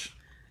 He's fresh.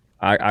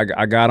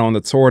 I got on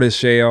the tortoise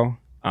shell.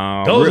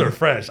 Those are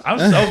fresh. I'm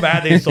so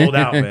mad they sold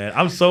out, man.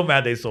 I'm so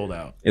mad they sold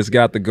out. It's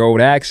got the gold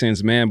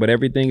accents, man, but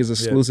everything is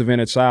exclusive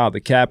Inner Child.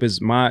 The cap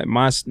is my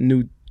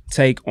new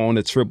take on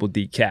the Triple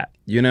D cap.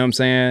 You know what I'm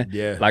saying?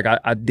 Yeah. Like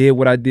I did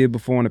what I did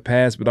before in the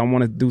past, but I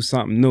want to do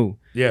something new.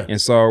 Yeah.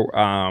 And so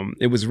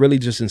it was really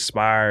just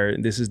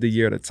inspired. This is the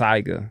year of the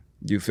tiger.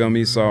 You feel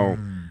me? So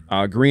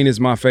green is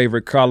my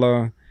favorite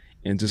color,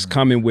 and just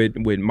coming with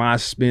my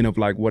spin of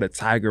like what a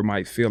tiger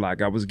might feel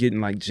like. I was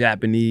getting like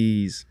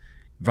Japanese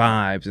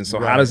vibes. And so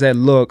how does that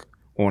look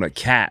on a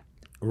cat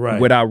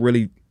without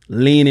really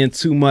leaning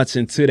too much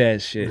into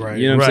that shit? Right.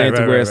 You know what I'm saying?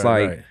 To where it's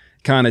like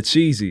kind of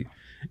cheesy.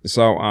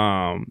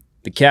 So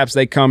the caps,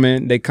 they come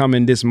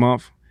in this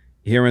month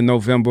here in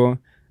November.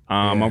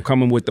 I'm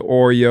coming with the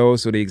Oreo,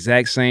 so the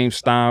exact same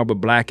style, but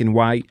black and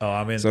white. Oh,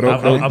 I mean, so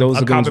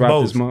those are going to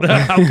drop this month.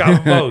 I'm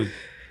copping both.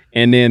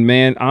 And then,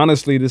 man,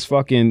 honestly, this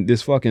fucking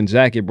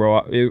jacket,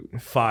 bro,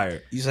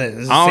 fire. You said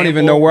this is I don't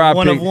even know where I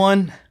one picked. of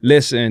one.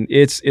 Listen,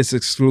 it's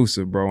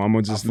exclusive, bro. I'm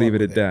gonna just leave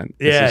it at that.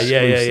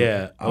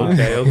 Yeah.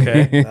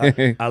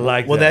 Okay. I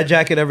like. Will that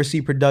jacket ever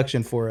see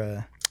production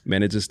for?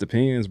 Man, it just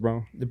depends,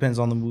 bro. Depends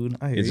on the mood.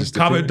 I hear It you. just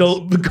comment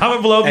below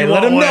if Hey, you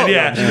let want him one. know.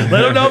 Yeah,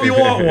 let him know if you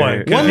want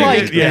one. One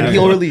like, and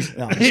he'll release.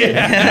 No, I'm just kidding.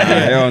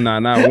 Hell nah,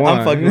 not one.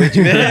 I'm fucking with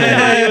you,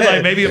 man. He was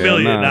like maybe a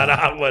million.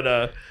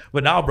 Nah.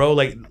 But now, bro,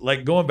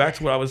 like going back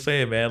to what I was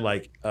saying, man,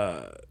 like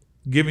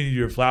giving you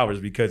your flowers,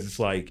 because it's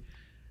like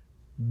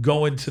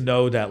going to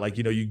know that like,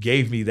 you know, you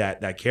gave me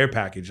that care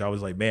package. I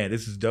was like, man,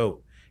 this is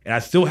dope. And I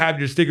still have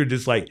your sticker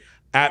just like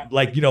at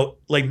like, you know,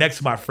 like next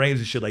to my frames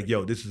and shit, like,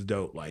 yo, this is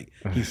dope. Like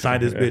he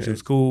signed this bitch. It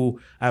was cool.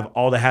 I have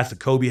all the hats, the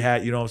Kobe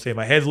hat, you know what I'm saying?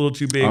 My head's a little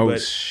too big, Oh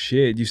but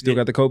shit, you still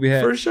got the Kobe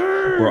hat? for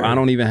sure. Bro, I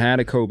don't even have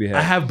a Kobe hat.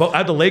 I have both. I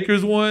have the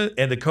Lakers one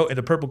and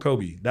the purple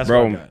Kobe. That's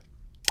Bro, what I got.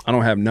 I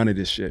don't have none of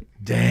this shit.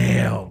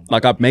 Damn.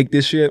 Like I make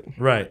this shit.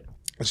 Right.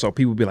 So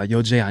people be like,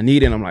 yo, Jay, I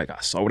need it. And I'm like, I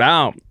sold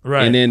out.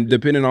 Right. And then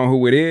depending on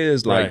who it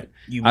is, like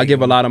Right. I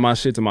give a lot of my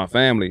shit to my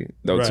family,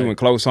 though, Right. too, and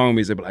close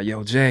homies. They be like,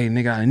 yo, Jay,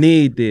 nigga, I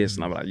need this.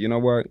 And I'm like, you know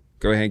what?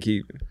 Go ahead and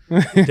keep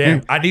it.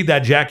 Damn, I need that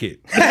jacket.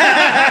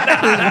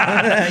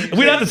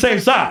 We're not the same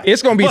size.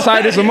 It's gonna be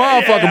tight as a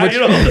motherfucker, Yeah, but you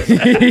know what I'm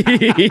saying?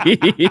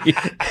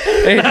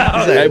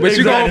 hey, but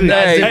you gonna you pull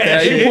that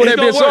it's gonna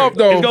bitch work. off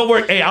though. It's gonna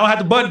work. Hey, I don't have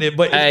to button it,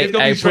 but it's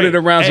gonna be put straight. it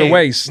around your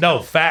waist. No,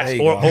 fast There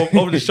you or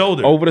over the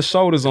shoulder. Over the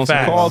shoulders on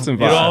Facts. some Carlton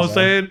vibes. You know what I'm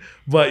saying?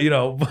 But you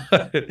know,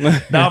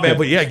 nah, man.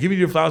 But yeah, give me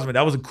your flowers, man.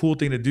 That was a cool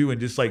thing to do, and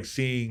just like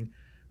seeing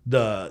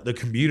the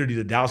community,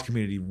 the Dallas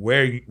community,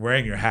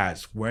 wearing your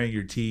hats, wearing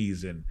your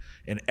tees, and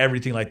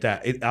everything like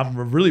that.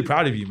 I'm really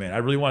proud of you, man. I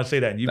really want to say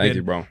that. And you've Thank been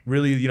you, bro.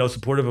 really, you know,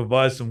 supportive of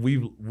us, and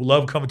we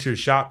love coming to your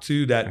shop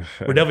too. That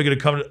we're definitely gonna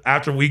come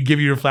after we give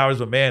you your flowers.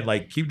 But man,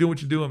 like keep doing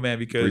what you're doing, man,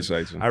 because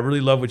Appreciate you. I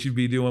really love what you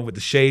be doing with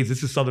the shades.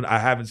 This is something I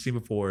haven't seen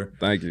before.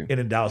 Thank you. In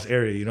the Dallas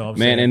area, you know what I'm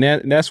Man, saying?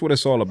 and that's what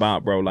it's all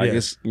about, bro. Like Yeah.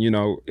 it's, you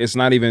know, it's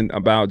not even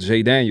about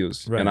Jay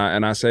Daniels. Right.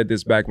 And I said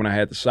this back when I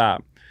had the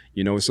shop.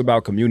 You know, it's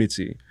about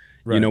community.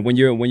 Right. You know, when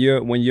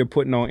you're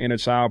putting on inner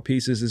child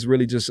pieces, it's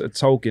really just a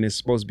token. It's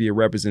supposed to be a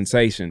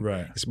representation.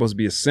 Right. It's supposed to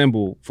be a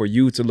symbol for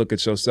you to look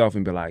at yourself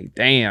and be like,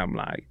 damn,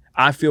 like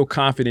I feel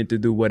confident to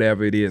do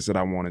whatever it is that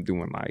I want to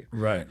do in life.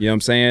 Right. You know what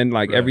I'm saying?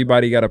 Like Right.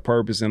 everybody got a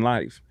purpose in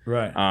life.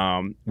 Right.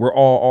 We're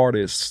all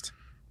artists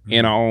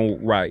in our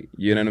own right.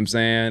 You know what I'm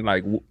saying?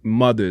 Like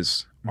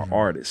mothers are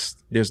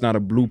artists. There's not a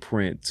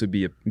blueprint to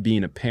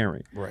being a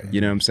parent. Right.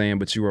 You know what I'm saying?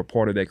 But you are a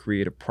part of that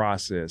creative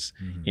process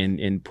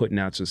in putting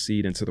out your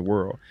seed into the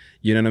world.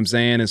 You know what I'm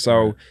saying? And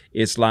so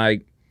it's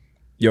like,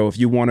 yo, if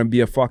you want to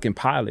be a fucking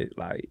pilot,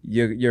 like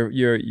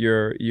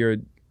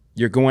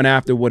you're going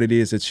after what it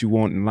is that you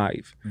want in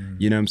life.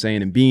 You know what I'm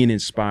saying? And being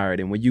inspired.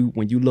 And when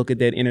you look at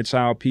that inner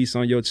child piece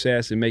on your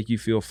chest, it make you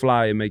feel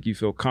fly, it make you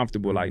feel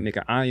comfortable. Like,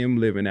 nigga, I am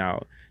living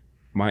out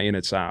my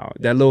inner child.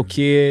 That little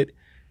kid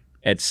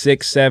at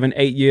 6, 7,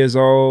 8 years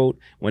old,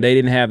 when they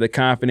didn't have the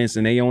confidence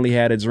and they only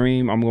had a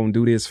dream, I'm gonna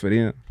do this for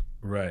them.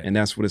 Right. And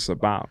that's what it's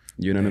about.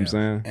 You know what I'm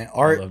saying? And love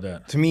art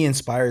that. to me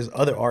inspires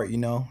other art, you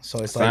know? So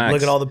it's like, Facts.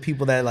 look at all the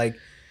people that like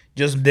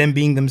just them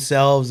being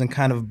themselves and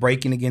kind of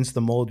breaking against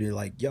the mold. You're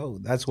like, yo,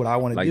 that's what I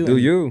want to Like, do. do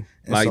you.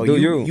 And Like, so do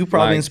you. You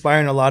probably Like,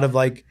 inspiring a lot of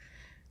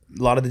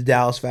the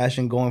Dallas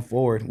fashion going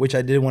forward, which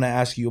I did want to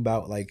ask you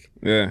about. Like,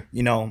 yeah.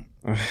 you know,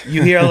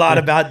 you hear a lot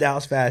about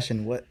Dallas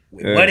fashion. What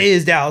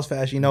is Dallas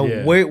fashion? You know,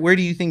 Yeah. where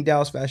do you think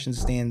Dallas fashion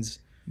stands?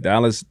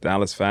 Dallas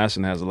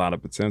fashion has a lot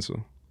of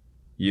potential.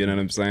 You know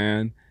what I'm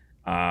saying?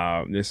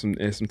 There's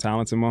some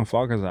talented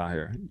motherfuckers out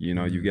here. You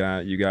know, you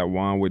got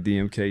Juan with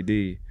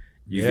DMKD.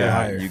 You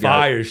got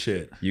fire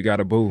shit. You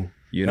got a Boo.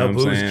 You No, know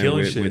what I'm Boo's saying? killing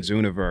With shit.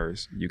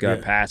 Juniverse. You got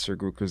Yeah.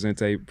 Patrick with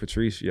Crescente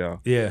Patricio.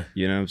 Yeah.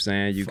 You know what I'm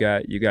saying? You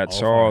got All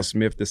Charles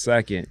Smith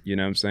II, you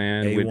know what I'm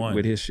saying? A1.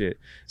 With his shit.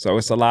 So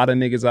it's a lot of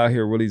niggas out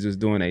here really just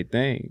doing their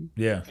thing.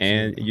 Yeah.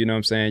 And you know what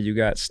I'm saying? You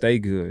got Stay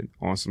Good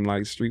on some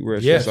like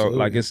streetwear Yeah, shit. So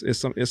like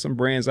absolutely. it's some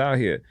brands out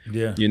here.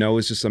 Yeah. You know,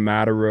 it's just a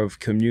matter of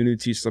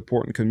community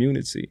supporting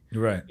community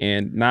Right.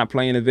 and not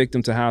playing a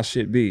victim to how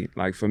shit be.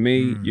 Like for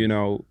me, you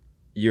know,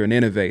 you're an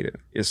innovator.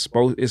 It's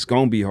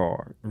gonna be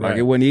hard. Like Right.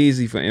 it wasn't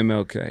easy for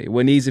MLK. It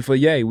wasn't easy for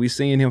Ye. We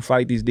seeing him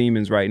fight these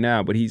demons right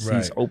now, but he's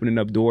Right. opening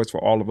up doors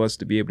for all of us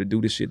to be able to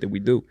do the shit that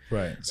we do.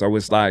 Right. So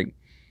it's like,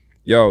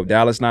 yo,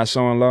 Dallas not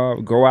showing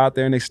love. Go out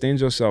there and extend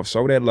yourself.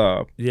 Show that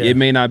love. Yeah. It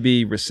may not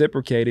be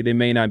reciprocated. It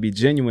may not be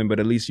genuine, but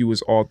at least you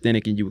was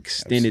authentic and you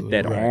extended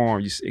that Right.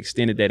 arm. You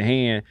extended that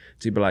hand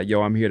to be like,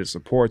 yo, I'm here to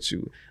support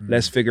you.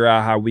 Let's figure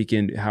out how we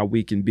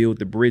can build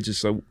the bridges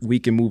so we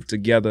can move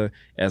together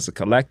as a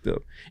collective.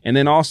 And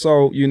then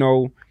also, you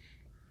know,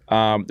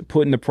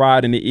 putting the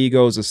pride and the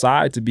egos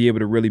aside to be able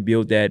to really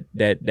build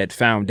that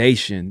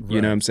foundation.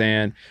 You know what I'm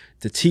saying?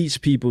 To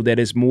teach people that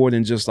it's more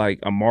than just like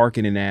a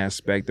marketing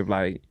aspect of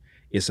like,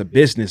 it's a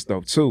business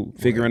though too.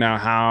 Figuring out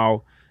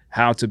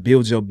how to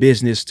build your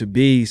business to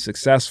be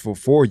successful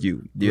for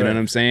you. You know what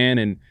I'm saying?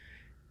 And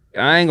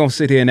I ain't gonna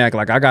sit here and act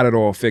like I got it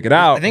all figured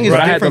out. I think it's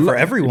but had different to for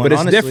everyone, But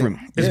it's honestly. different.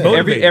 It's Yeah.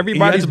 motivating. Everybody's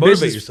You have to motivate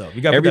business. yourself.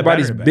 You gotta put that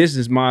Everybody's battery back.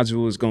 business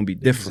module is gonna be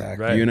different.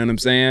 Exactly. Right. You know what I'm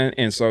saying?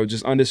 And so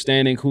just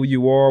understanding who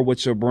you are,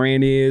 what your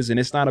brand is, and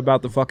it's not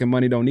about the fucking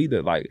money don't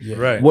either. Like,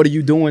 Right. what are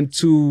you doing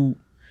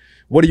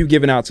what are you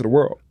giving out to the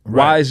world?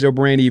 Why Right. is your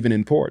brand even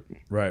important?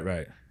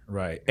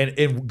 Right.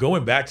 And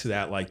going back to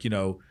that, like, you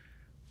know,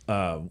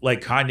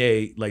 like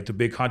Kanye, like the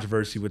big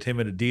controversy with him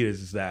and Adidas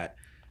is that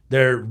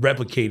they're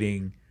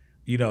replicating,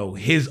 you know,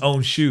 his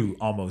own shoe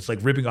almost, like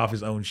ripping off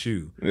his own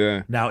shoe.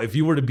 Yeah. Now, if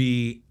you were to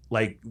be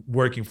like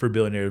working for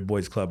Billionaire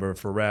Boys Club or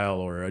Pharrell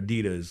or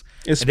Adidas.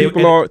 It's and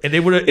people they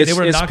were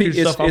knocking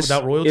stuff off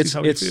without royalties.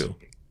 How do you feel?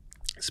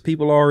 It's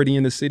people already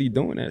in the city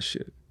doing that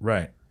shit.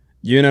 Right.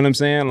 You know what I'm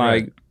saying?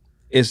 Like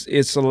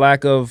it's a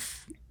lack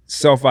of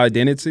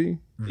self-identity.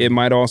 Mm-hmm. It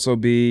might also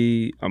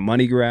be a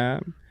money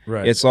grab.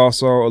 Right. It's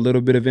also a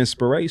little bit of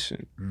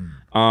inspiration.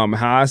 How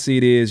I see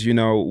it is, you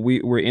know,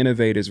 we're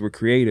innovators, we're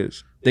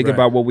creators. Think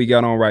about what we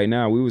got on right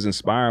now. We was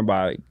inspired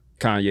by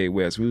Kanye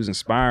West. We was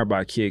inspired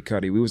by Kid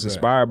Cudi. We was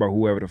inspired by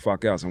whoever the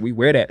fuck else. And we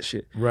wear that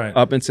shit. Right.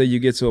 Up until you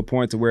get to a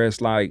point to where it's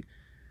like,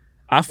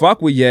 I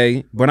fuck with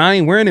Ye, but I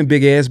ain't wearing them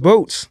big ass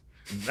boots.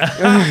 Yo,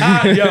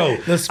 I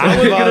was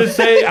gonna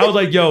say, I was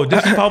like, yo,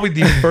 this is probably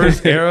the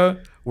first era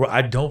where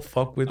I don't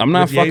fuck with. I'm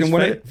not fucking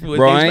with it,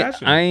 bro.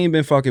 I ain't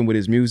been fucking with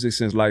his music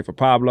since Life of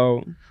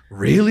Pablo.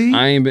 Really?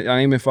 I ain't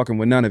been fucking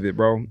with none of it,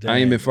 bro. Damn. I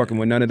ain't been fucking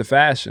with none of the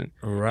fashion.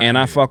 Right. And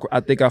I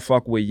think I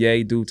fuck with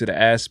Ye due to the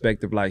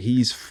aspect of like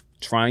he's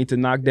trying to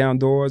knock down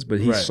doors, but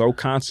he's so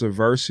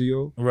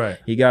controversial. Right.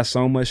 He got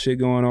so much shit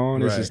going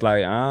on. It's just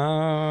like,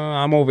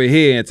 I'm over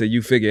here until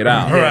you figure it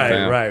out.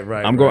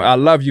 Right. I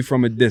love you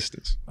from a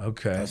distance.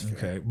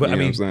 Okay. But I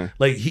mean,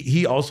 like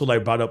he also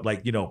like brought up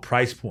like, you know,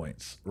 price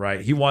points,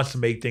 right? He wants to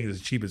make things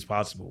as cheap as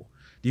possible.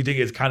 Do you think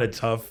it's kind of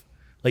tough,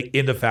 like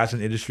in the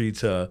fashion industry,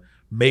 to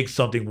make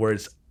something where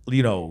it's,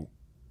 you know,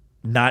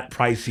 not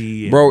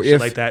pricey and bro, shit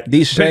like that?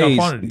 These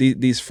shades,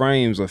 these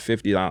frames are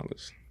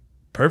 $50.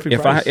 Perfect.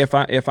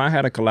 If I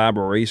had a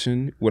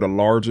collaboration with a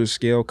larger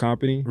scale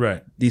company,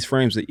 these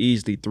frames are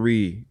easily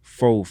 $300,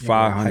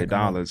 $400,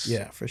 $500.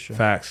 Yeah, for sure.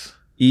 Facts.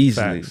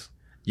 Easily. Facts.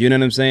 You know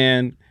what I'm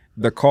saying?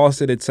 The cost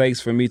that it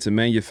takes for me to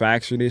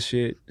manufacture this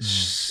shit,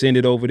 send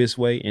it over this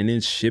way, and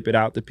then ship it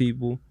out to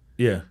people.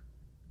 Yeah.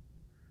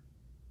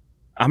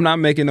 I'm not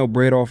making no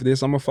bread off of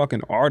this. I'm a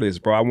fucking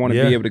artist, bro. I want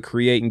to be able to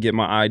create and get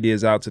my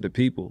ideas out to the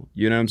people.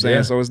 You know what I'm saying?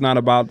 Yeah. So it's not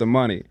about the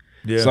money.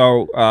 Yeah.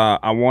 So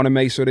I want to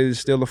make sure that it's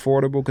still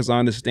affordable because I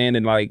understand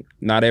that like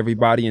not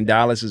everybody in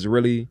Dallas is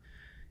really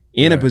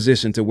in a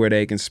position to where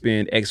they can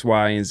spend X,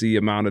 Y, and Z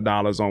amount of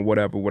dollars on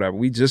whatever.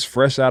 We just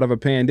fresh out of a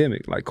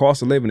pandemic. Like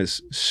cost of living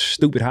is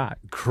stupid high.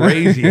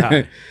 Crazy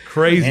high.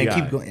 Crazy high.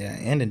 Keep going. Yeah,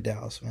 and in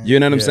Dallas, man. You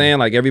know what I'm saying?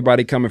 Like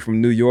everybody coming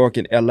from New York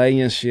and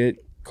LA and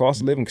shit.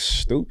 Cost of living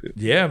stupid.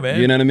 Yeah, man.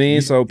 You know what I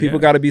mean? So people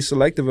got to be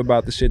selective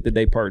about the shit that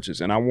they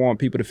purchase. And I want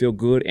people to feel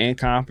good and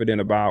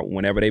confident about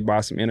whenever they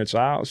buy some inner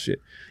child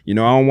shit. You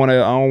know, I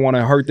don't want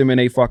to hurt them in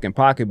their fucking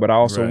pocket, but I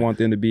also want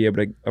them to be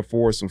able to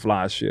afford some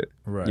fly shit.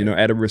 Right. You know,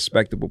 at a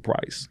respectable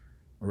price.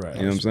 Right.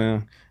 You know what I'm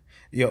saying?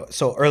 Yo,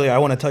 so earlier I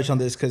want to touch on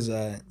this because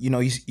you know,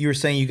 you were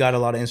saying you got a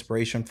lot of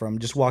inspiration from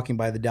just walking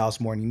by the Dallas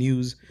Morning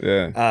News.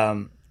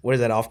 Yeah. What is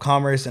that, off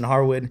Commerce and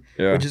Harwood?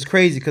 Yeah. Which is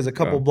crazy because a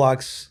couple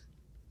blocks.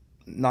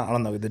 I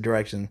don't know the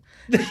direction.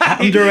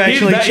 I'm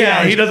directionally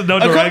challenged. He doesn't know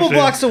direction. A couple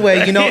blocks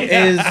away, you know,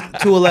 is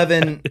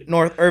 211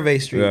 North Hervey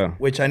Street,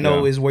 which I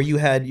know is where you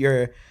had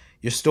your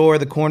store,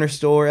 the corner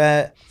store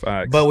at.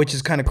 Facts. But which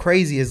is kind of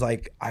crazy is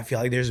like, I feel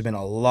like there's been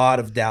a lot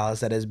of Dallas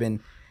that has been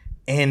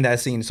in that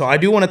scene. So I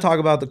do want to talk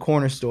about the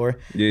corner store,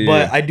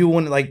 but I do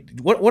want to like,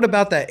 what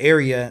about that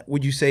area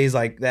would you say is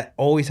like, that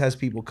always has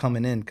people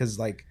coming in? Because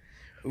like,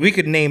 we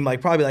could name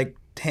like probably like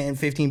 10,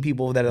 15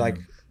 people that are like,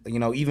 you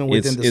know, even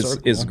within the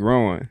circle. It's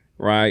growing.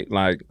 Right?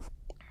 Like,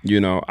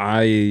 you know,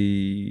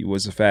 I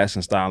was a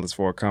fashion stylist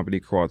for a company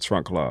called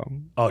Trunk Club.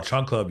 Oh,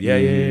 Trunk Club. Yeah.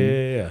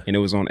 And it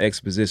was on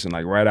Exposition,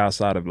 like right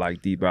outside of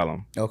like Deep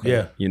Ellum. Okay.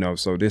 Yeah. You know,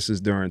 so this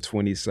is during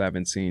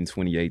 2017,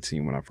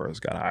 2018 when I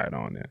first got hired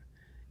on there.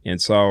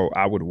 And so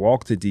I would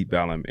walk to Deep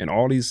Ellum and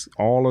all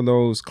of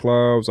those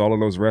clubs, all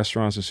of those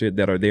restaurants and shit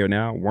that are there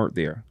now weren't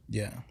there.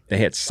 Yeah. They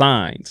had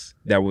signs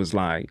that was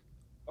like,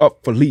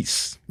 up for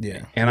lease.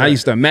 Yeah. And I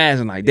used to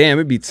imagine like, damn,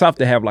 it'd be tough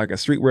to have like a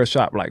streetwear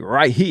shop like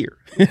right here.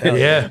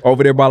 Yeah.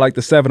 Over there by like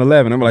the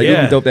 7-Eleven. I'm like,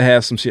 it'd be dope to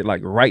have some shit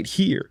like right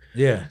here.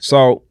 Yeah.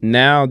 So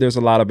now there's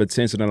a lot of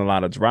attention and a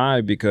lot of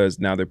drive because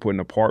now they're putting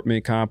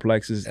apartment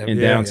complexes in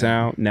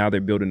downtown. Yeah. Now they're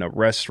building up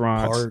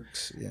restaurants.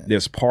 Parks. Yeah.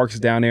 There's parks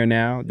down there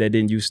now that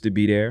didn't used to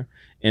be there.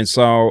 And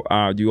so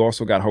you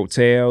also got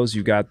hotels.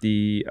 You got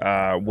the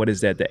what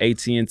is that? The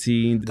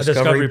AT&T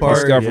Discovery Park.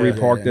 Discovery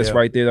Park that's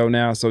right there though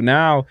now. So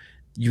now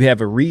you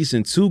have a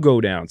reason to go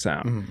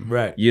downtown. Mm-hmm.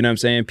 Right. You know what I'm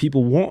saying?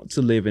 People want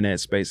to live in that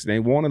space. They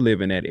want to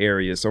live in that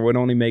area. So it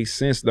only makes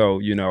sense though,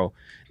 you know,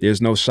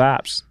 there's no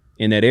shops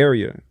in that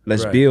area.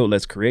 Let's build,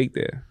 let's create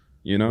there,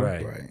 you know?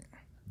 Right.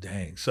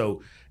 Dang.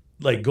 So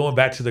like going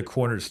back to the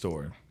corner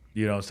store,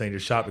 you know what I'm saying? To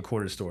shop at the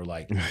corner store,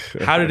 like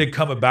how did it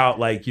come about?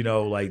 Like, you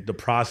know, like the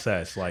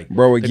process, like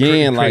bro,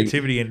 again, the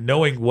creativity and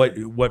knowing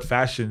what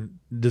fashion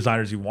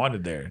designers you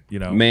wanted there, you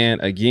know?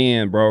 Man,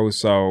 again, bro.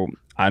 So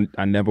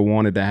I never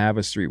wanted to have a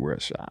streetwear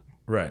shop.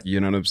 Right. You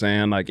know what I'm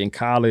saying? Like in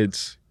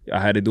college, I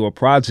had to do a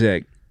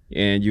project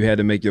and you had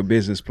to make your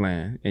business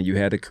plan and you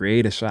had to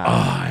create a shop. Oh,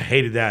 I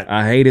hated that.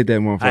 I hated that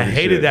motherfucker. I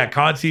hated that.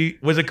 Conti.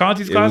 Was it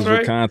Conti's class, right? It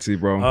was Conti,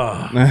 bro.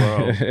 Oh,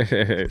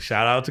 bro.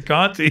 Shout out to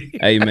Conti.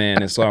 Hey,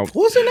 man. And so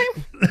what's her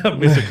name?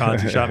 Mr.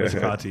 Conti. Shout out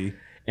Mr. Conti.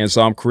 And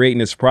so I'm creating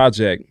this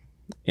project.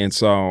 And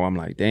so I'm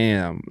like,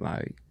 damn,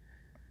 like,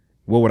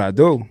 what would I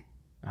do?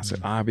 I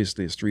said,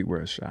 obviously a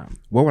streetwear shop.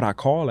 What would I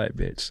call that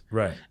bitch?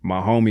 Right.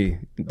 My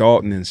homie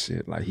Dalton and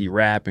shit, like he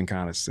rap and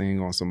kind of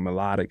sing on some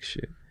melodic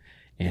shit.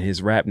 And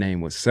his rap name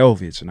was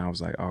Selvage. And I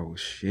was like, oh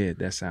shit,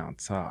 that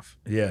sounds tough.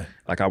 Yeah.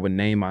 Like I would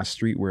name my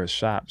streetwear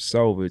shop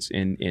Selvage.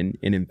 And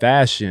in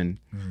fashion,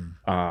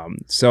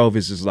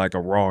 Selvage is like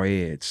a raw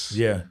edge.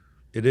 Yeah,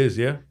 it is,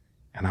 yeah.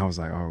 And I was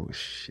like, oh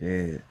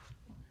shit.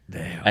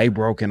 Damn. Hey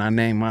bro, can I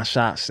name my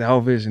shop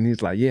Selvage? And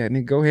he's like, yeah,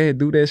 nigga, go ahead,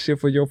 do that shit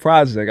for your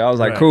project. I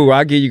was like, cool,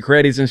 I'll give you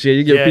credits and shit.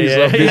 You get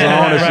a piece of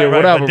ownership,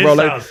 whatever, bro.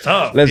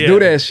 Let's do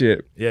that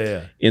shit.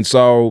 Yeah. And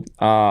so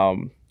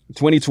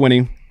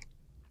 2020,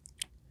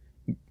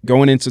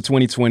 going into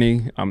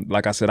 2020,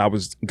 like I said, I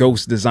was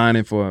ghost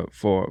designing for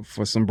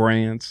some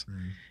brands.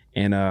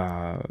 And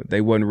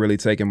they wasn't really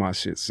taking my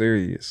shit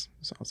serious.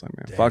 So I was like,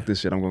 man, fuck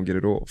this shit, I'm gonna get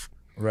it off.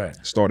 Right.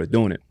 Started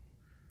doing it.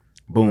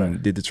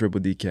 Boom, did the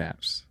Triple D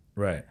caps.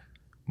 Right.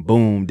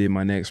 Boom, did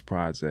my next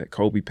project.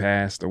 Kobe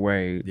passed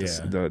away. Yeah.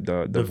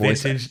 The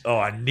voice vintage. Oh,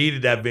 I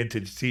needed that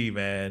vintage tee,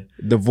 man.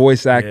 The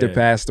voice actor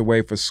passed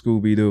away for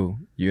Scooby-Doo.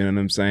 You know what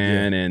I'm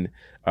saying?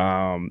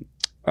 Yeah.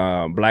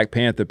 And Black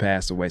Panther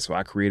passed away. So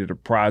I created a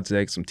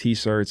project, some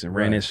t-shirts, and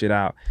ran that shit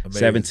out. Amazing.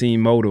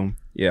 17 Modem.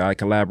 Yeah, I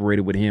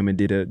collaborated with him and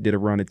did a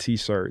run of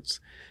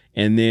t-shirts.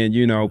 And then,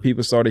 you know,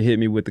 people started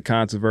hitting me with the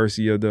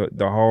controversy of the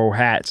whole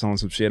hats on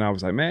some shit. And I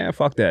was like, man,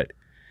 fuck that.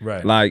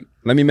 Right. Like,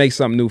 let me make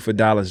something new for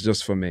dollars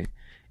just for me.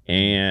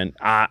 And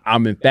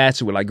I'm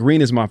infatuated. Like,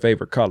 green is my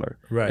favorite color.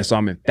 Right. And so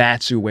I'm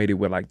infatuated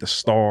with like the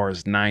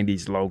Stars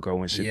 90s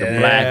logo and shit. Yeah, the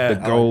black,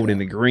 the gold, like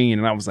and the green.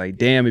 And I was like,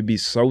 damn, it'd be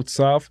so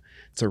tough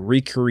to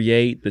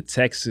recreate the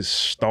Texas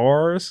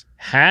Stars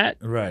hat,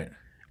 Right.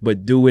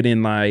 but do it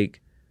in like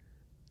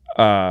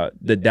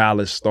the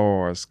Dallas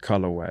Stars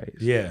colorways.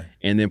 Yeah.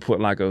 And then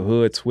put like a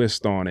hood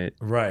twist on it.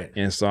 Right.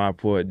 And so I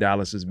put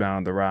Dallas is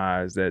Bound to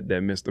Rise, that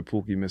Mr.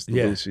 Pookie, Mr.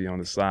 Lucci on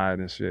the side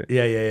and shit.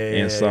 Yeah.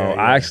 And so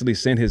I actually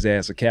sent his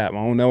ass a cap. I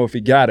don't know if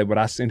he got it, but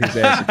I sent his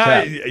ass a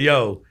cap.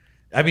 Yo,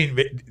 I mean,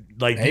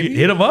 like, you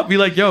hit him up. Be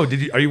like, yo,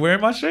 are you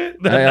wearing my shit?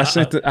 Hey, I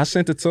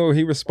sent it to him.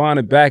 He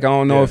responded back. I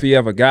don't know if he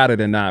ever got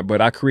it or not,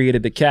 but I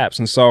created the caps.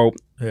 And so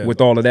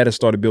with all of that, it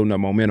started building up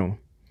momentum.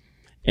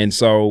 And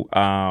so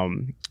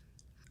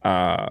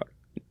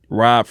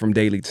Rob from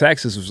Daily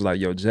Texas was like,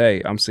 yo,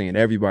 Jay, I'm seeing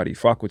everybody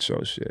fuck with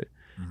your shit.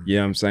 You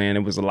know what I'm saying?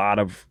 It was a lot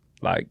of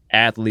like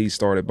athletes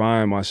started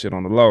buying my shit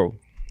on the low.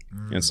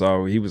 And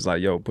so he was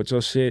like, yo, put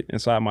your shit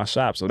inside my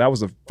shop. So that was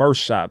the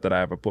first shop that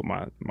I ever put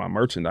my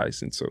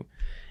merchandise into.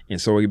 And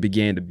so it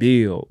began to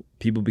build.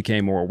 People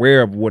became more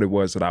aware of what it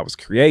was that I was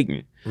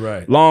creating.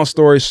 Right. Long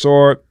story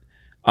short,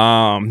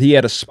 he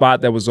had a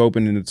spot that was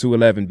open in the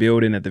 211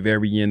 building at the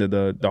very end of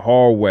the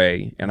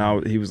hallway.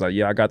 And he was like,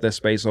 yeah, I got that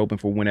space open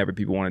for whenever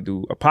people want to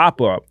do a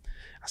pop-up.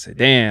 I said,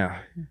 damn,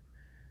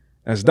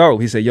 that's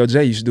dope. He said, yo,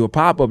 Jay, you should do a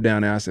pop-up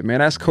down there. I said, man,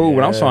 that's cool,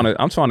 but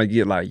I'm trying to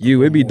get like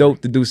you. It'd be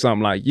dope to do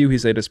something like you. He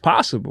said, it's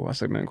possible. I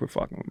said, man, quit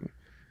fucking with me.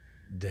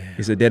 Damn.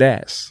 He said, dead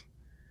ass.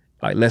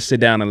 Like, let's sit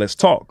down and let's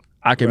talk.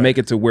 I can make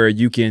it to where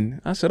you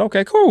can. I said,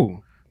 okay,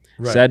 cool.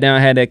 Right. Sat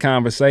down, had that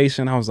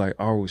conversation. I was like,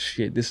 oh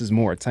shit, this is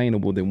more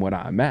attainable than what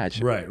I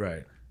imagined.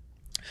 Right.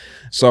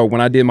 So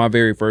when I did my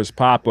very first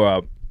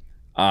pop-up,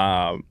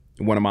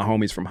 one of my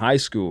homies from high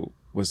school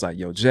was like,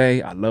 yo,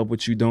 Jay, I love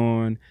what you're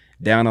doing.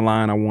 Down the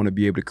line, I want to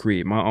be able to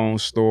create my own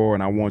store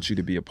and I want you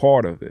to be a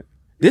part of it.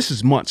 This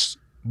is months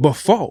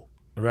before.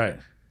 Right.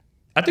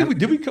 I think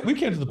we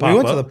came to the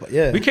pop-up.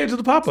 We came to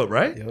the pop-up,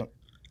 right? Yep.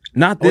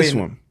 Not this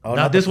one. Oh,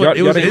 not this one.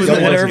 It was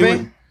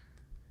Irving?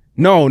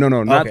 No, not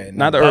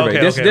the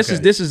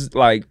Irving. This is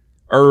like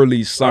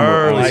early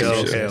summer.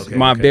 Okay,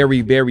 my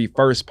very, very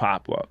first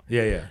pop-up.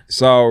 Yeah.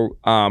 So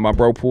my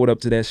bro pulled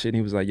up to that shit and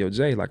he was like, yo,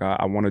 Jay, like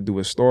I want to do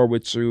a store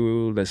with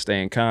you. Let's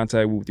stay in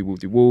contact.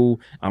 Woo-de-woo-de-woo.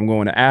 I'm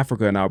going to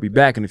Africa and I'll be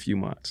back in a few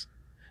months.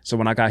 So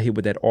when I got hit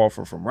with that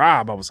offer from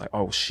Rob, I was like,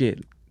 oh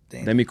shit.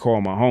 Damn. Let me call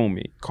my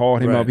homie.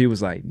 Called him up. He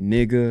was like,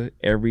 nigga,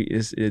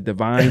 it's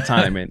divine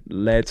timing.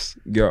 Let's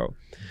go.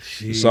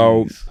 Jeez.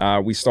 So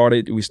we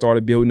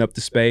started building up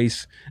the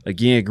space.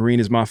 Again, green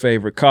is my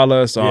favorite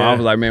color. So I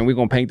was like, man, we're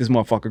gonna paint this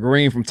motherfucker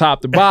green from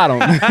top to bottom.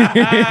 Bro,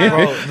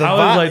 I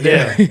was like,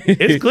 damn,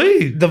 it's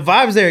clean. The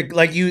vibes there,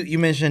 like you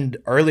mentioned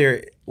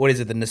earlier, what is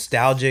it? The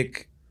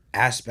nostalgic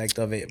aspect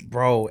of it,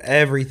 bro.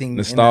 Everything.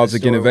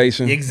 Nostalgic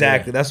innovation.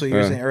 Exactly. Yeah. That's what you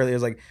were saying earlier.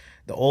 It's like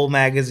the old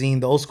magazine,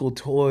 the old school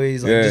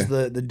toys, like just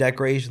the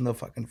decoration, the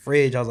fucking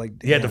fridge. I was like,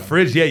 damn. Yeah, the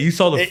fridge. Yeah, you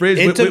saw the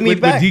fridge with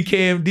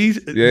DKMD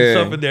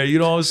stuff in there. You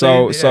know what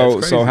I'm saying?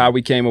 So how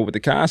we came up with the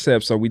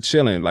concept? So we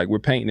chilling, like we're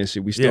painting this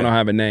shit. We still don't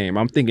have a name.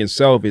 I'm thinking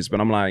Selvage, but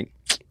I'm like,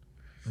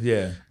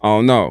 I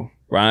don't know,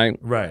 right?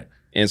 Right.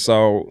 And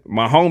so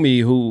my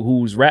homie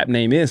whose rap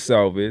name is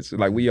Selvage,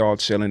 like we all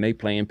chilling, they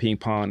playing ping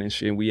pong and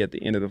shit. And we at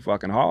the end of the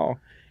fucking hall.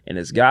 And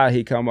this guy,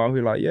 he come out,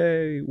 he like,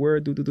 yay, where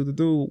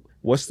do.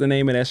 What's the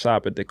name of that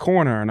shop at the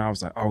corner? And I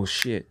was like, oh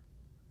shit.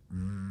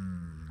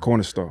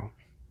 Corner store.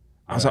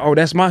 I was like, oh,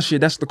 that's my shit.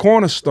 That's the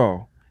corner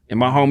store. And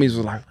my homies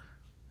was like,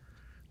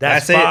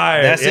 That's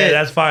fire. That's it.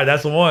 That's fire.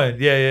 That's the one.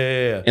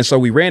 Yeah. And so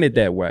we ran it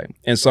that way.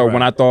 And so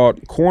when I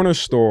thought corner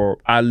store,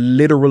 I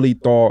literally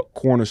thought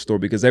corner store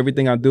because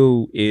everything I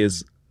do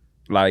is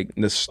like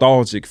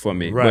nostalgic for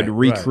me, but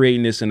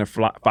recreating this in a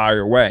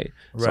fire way.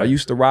 So I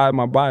used to ride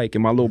my bike,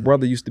 and my little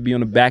brother used to be on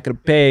the back of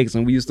the pegs,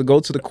 and we used to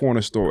go to the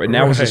corner store, and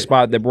that was the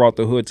spot that brought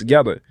the hood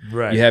together.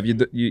 Right. You have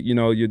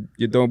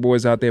your dope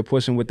boys out there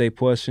pushing what they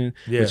pushing,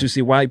 but you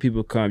see white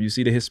people come, you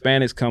see the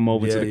Hispanics come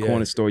over to the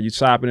corner store. You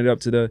chopping it up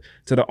to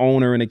the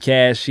owner and the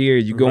cashier.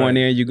 You go in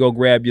there, and you go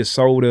grab your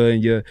soda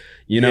and your,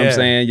 you know what I'm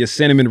saying, your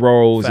cinnamon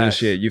rolls and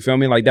shit. You feel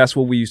me? Like that's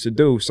what we used to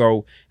do.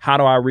 So how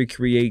do I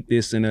recreate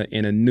this in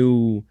a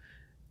new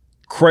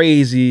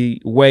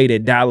crazy way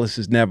that Dallas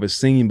has never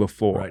seen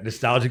before? Right,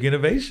 nostalgic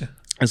innovation.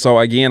 And so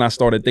again, I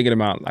started thinking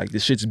about like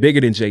this shit's bigger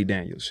than J.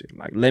 Daniels shit.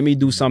 Like, let me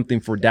do something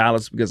for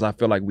Dallas because I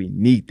feel like we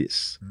need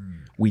this.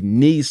 We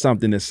need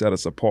something to set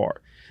us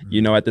apart.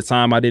 You know, at the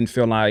time, I didn't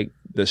feel like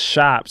the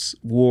shops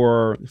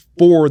were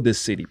for the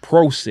city,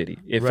 pro city.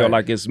 It felt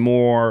like it's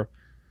more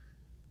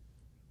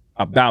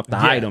about the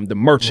item, the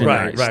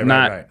merchandise,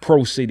 not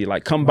pro city.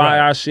 Like, come buy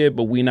our shit,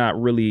 but we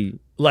not really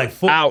like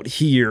out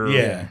here.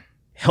 Yeah.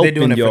 Helping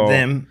they're doing y'all.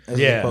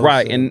 It for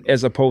them. And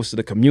as opposed to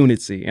the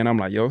community. And I'm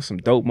like, yo, some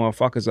dope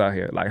motherfuckers out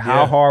here. Like,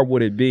 how hard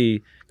would it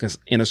be? Because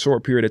in a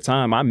short period of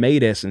time, I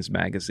made Essence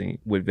magazine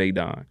with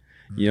Vaydon.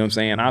 You know what I'm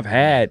saying? I've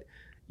had,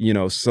 you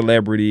know,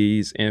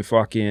 celebrities and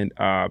fucking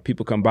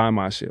people come buy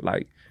my shit.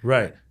 Like,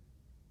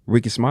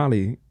 Ricky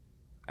Smiley,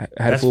 I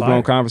had a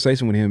full-blown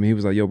conversation with him. And he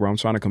was like, yo, bro, I'm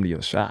trying to come to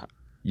your shop.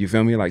 You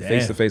feel me? Like,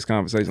 face-to-face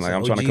conversation. Like,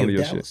 I'm trying to come to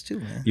your shit. Too,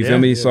 man. You feel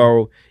me?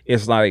 So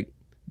it's like,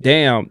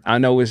 damn, I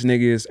know it's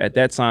niggas at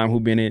that time who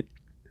been in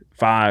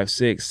 5,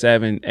 6,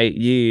 7, 8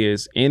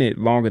 years in it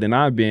longer than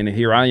I've been, and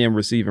here I am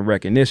receiving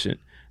recognition.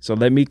 So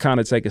let me kind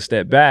of take a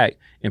step back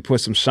and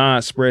put some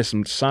shine, spread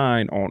some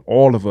shine on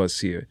all of us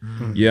here.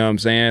 You know what I'm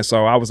saying?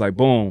 So I was like,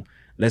 boom,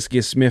 let's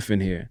get Smith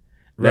in here.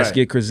 Let's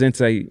get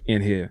Crescente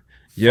in here.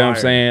 You know what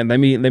I'm saying? Let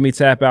me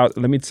tap out,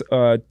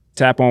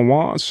 tap on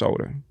Juan's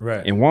shoulder.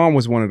 And Juan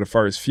was one of the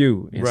first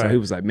few. And so he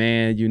was like,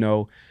 man, you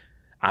know,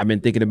 I've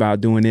been thinking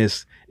about doing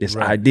this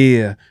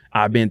idea.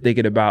 I've been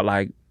thinking about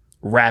like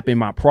wrapping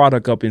my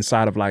product up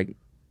inside of like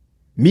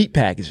meat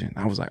packaging.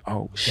 I was like,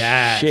 oh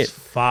shit,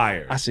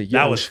 fire. I said,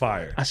 that was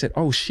fire. I said,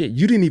 oh shit,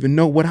 you didn't even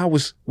know what I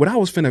was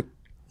finna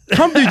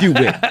come to you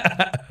with.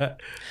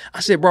 I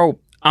said, bro,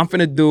 I'm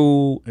finna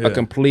do a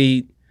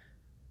complete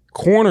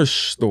corner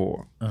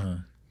store.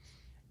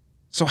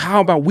 So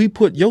how about we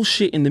put your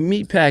shit in the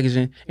meat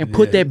packaging and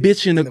put that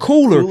bitch in the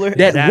cooler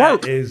that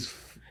works.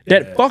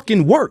 That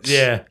fucking works.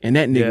 And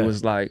that nigga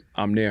was like,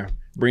 I'm there.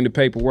 Bring the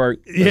paperwork.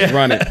 Let's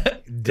run it.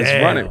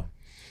 Let's run it.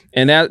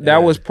 And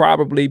that was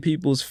probably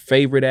people's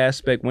favorite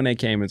aspect when they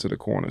came into the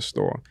corner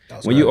store.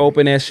 When you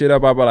open that shit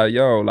up, I be like,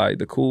 yo, like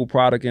the cool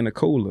product in the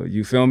cooler.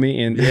 You feel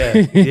me? And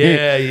and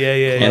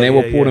they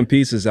will pull them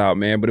pieces out,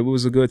 man. But it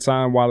was a good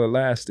time while it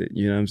lasted.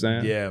 You know what I'm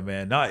saying? Yeah,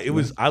 man. No, it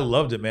was. I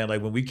loved it, man.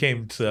 Like when we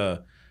came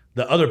to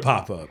the other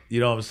pop-up,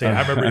 you know what I'm saying?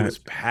 I remember it was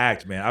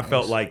packed, man. I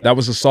felt like that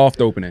was a soft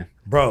opening.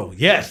 Bro,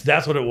 yes,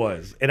 that's what it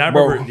was. And I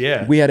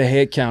remember, we had a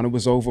head count. It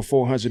was over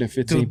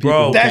 415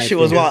 people. That shit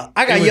was wild.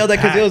 I got yelled at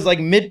because it was like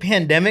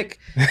mid-pandemic.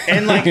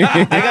 And like,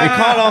 I got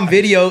caught on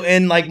video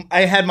and like,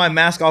 I had my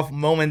mask off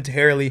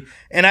momentarily.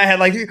 And I had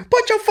like,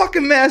 put your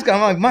fucking mask on.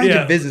 I'm like, mind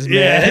your business,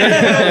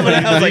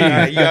 man. I was like, all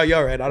right, you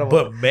all right. I don't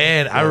But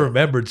man, I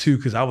remember too,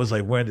 because I was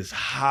like wearing this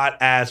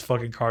hot-ass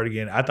fucking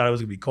cardigan. I thought it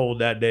was going to be cold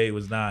that day. It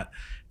was not.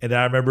 And then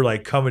I remember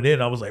like coming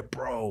in, I was like,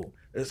 bro,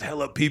 there's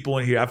hella people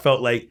in here. I felt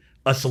like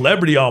a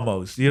celebrity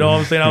almost. You know what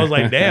I'm saying? I was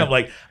like, damn,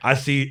 like I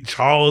see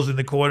Charles in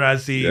the corner. I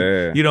see,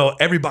 you know,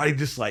 everybody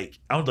just like,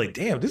 I was like,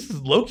 damn, this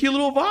is low-key a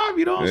little vibe.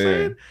 You know what I'm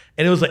saying?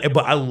 And it was like,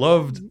 but I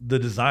loved the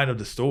design of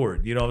the store.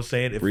 You know what I'm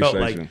saying? It felt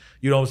like,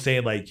 you know what I'm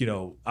saying? Like, you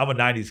know, I'm a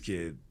 90s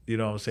kid. You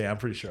know what I'm saying? I'm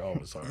pretty sure all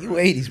of us are. You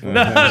 80s, bro.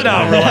 No,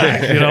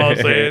 relax. You know what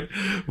I'm saying?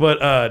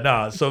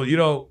 But so, you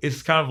know,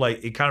 it's kind of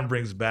like, it kind of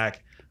brings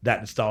back that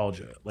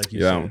nostalgia, like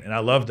you said. And I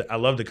love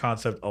the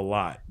concept a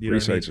lot. You know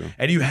what I mean?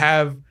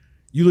 And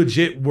you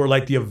legit were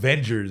like the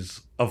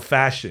Avengers of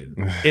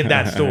fashion in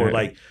that store.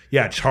 Like,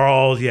 yeah,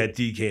 Charles, you had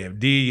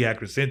DKMD, you had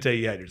Crescente,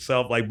 you had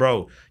yourself. Like,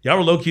 bro, y'all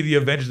were low-key the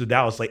Avengers of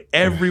Dallas. Like,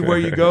 everywhere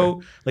you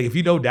go, like, if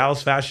you know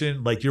Dallas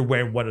fashion, like, you're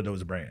wearing one of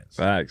those brands.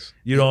 Facts.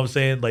 You know what I'm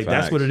saying? Like,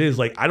 that's what it is.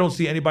 Like, I don't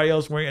see anybody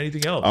else wearing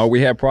anything else. Oh,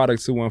 we had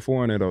Product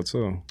 214 in there, though,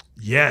 too.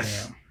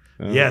 Yes.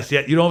 Yes.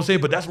 You know what I'm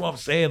saying? But that's what I'm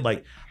saying.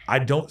 Like, I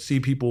don't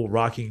see people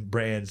rocking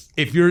brands.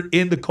 If you're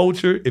in the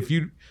culture, if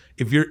you're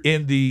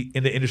in the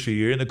industry,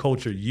 you're in the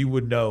culture, you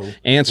would know.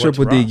 And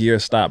Triple D Gear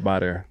stopped by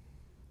there.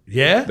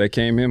 Yeah? They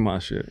came in my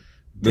shit.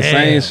 The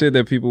same shit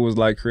that people was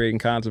like creating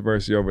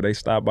controversy over, they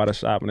stopped by the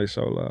shop and they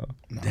show love.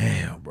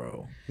 Damn,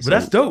 bro. But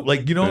that's dope.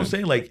 Like, you know what I'm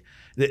saying? Like,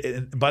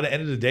 by the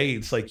end of the day,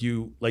 it's like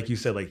you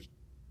said, like,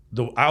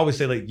 I always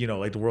say, like, you know,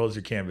 like the world is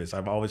your canvas.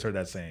 I've always heard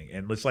that saying.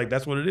 And it's like,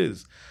 that's what it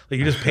is. Like,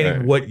 you're just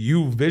painting what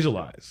you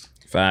visualize.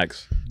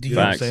 Facts. You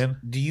know what I'm saying?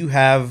 Do you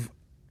have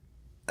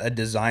a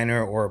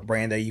designer or a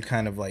brand that you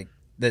kind of like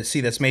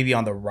that's maybe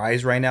on the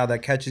rise right now that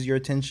catches your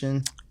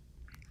attention?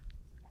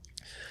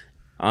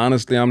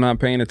 Honestly, I'm not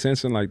paying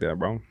attention like that,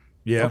 bro.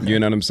 Yeah. You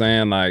know what I'm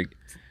saying? Like,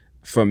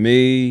 for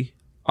me,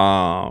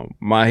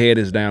 my head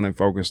is down and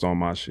focused on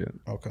my shit.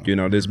 Okay. You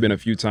know, there's been a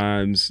few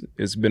times,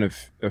 it's been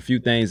a few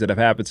things that have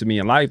happened to me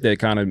in life that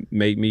kind of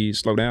made me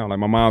slow down. Like,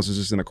 my mom was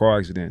just in a car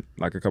accident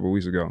like a couple of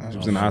weeks ago. She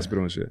was in the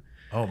hospital and shit.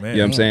 Oh, man.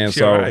 You know what I'm saying? She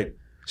So, right.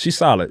 she's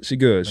solid. She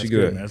good. She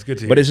good. Man. That's good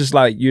to hear. But it's just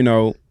like, you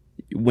know,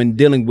 when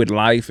dealing with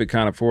life, it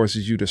kind of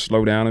forces you to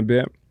slow down a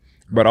bit.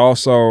 But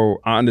also,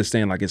 I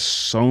understand, like, it's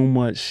so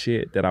much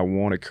shit that I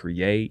want to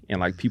create, and,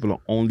 like, people are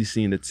only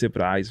seeing the tip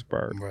of the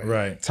iceberg.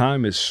 Right.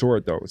 Time is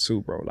short, though,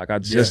 too, bro. Like, I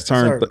just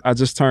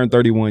turned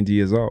 31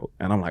 years old,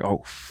 and I'm like,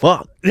 oh,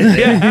 fuck.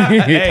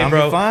 Hey,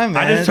 bro. Fine,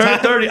 man. I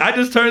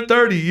just turned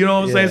 30. You know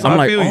what I'm saying? So I'm I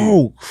like, feel you.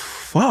 oh,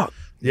 fuck.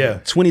 Yeah.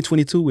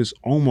 2022 is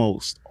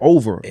almost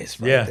over. It's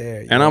right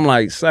there. And I'm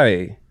like,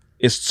 say,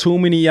 it's too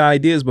many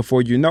ideas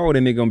before you know it,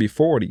 and they're gonna be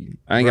 40.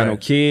 I ain't got no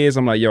kids.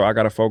 I'm like, yo, I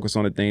gotta focus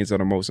on the things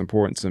that are most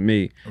important to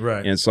me.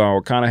 Right. And so I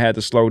kind of had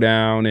to slow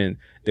down, and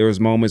there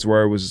was moments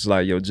where it was just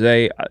like, yo,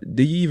 Jay,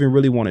 do you even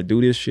really want to do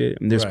this shit?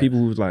 And there's people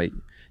who's like,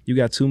 you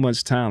got too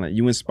much talent.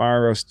 You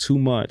inspire us too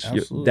much.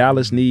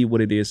 Dallas need what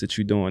it is that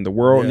you're doing. The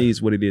world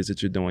needs what it is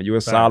that you're doing. You're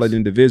a solid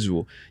individual.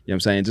 You know what I'm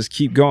saying? Just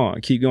keep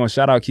going. Keep going.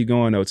 Shout out Keep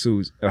Going, though,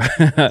 too.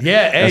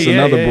 That's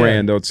another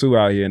brand, though, too,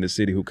 out here in the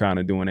city who kind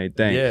of doing their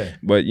thing. Yeah.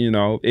 But, you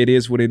know, it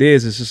is what it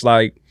is. It's just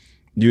like,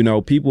 you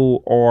know,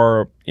 people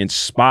are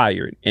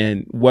inspired.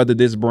 And whether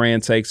this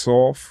brand takes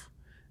off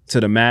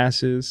to the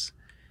masses,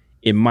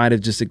 it might have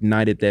just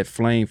ignited that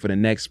flame for the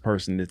next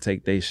person to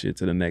take their shit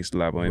to the next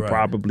level and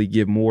probably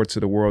give more to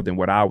the world than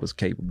what I was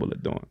capable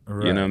of doing.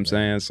 You know what I'm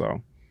saying?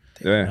 So,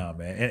 yeah. No,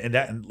 man. And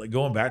that, and like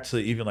going back to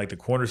even like the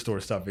corner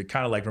store stuff, it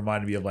kind of like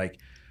reminded me of like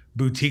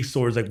boutique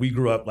stores. Like we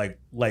grew up like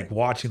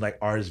watching like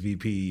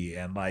RSVP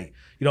and like,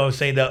 you know what I'm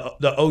saying?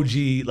 The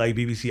OG like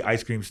BBC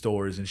ice cream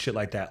stores and shit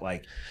like that.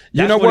 Like,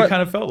 that's, you know, what it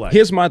kind of felt like.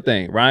 Here's my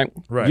thing, right?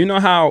 You know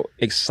how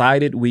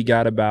excited we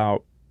got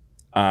about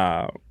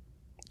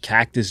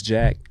Cactus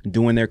Jack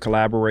doing their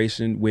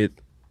collaboration with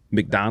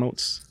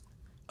McDonald's?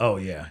 Oh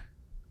yeah,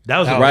 that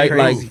was right.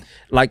 crazy.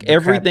 Like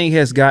everything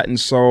has gotten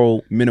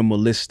so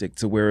minimalistic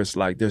to where it's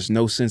like there's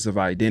no sense of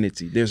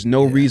identity. There's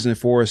no reason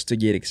for us to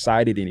get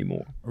excited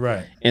anymore.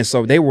 Right. And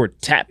so they were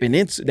tapping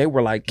into. They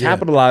were like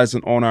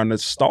capitalizing on our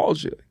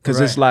nostalgia because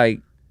it's like,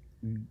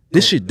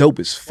 this shit dope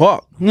as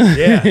fuck.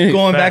 Yeah.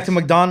 Going back to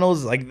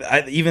McDonald's, like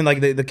even like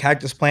the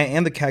Cactus Plant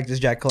and the Cactus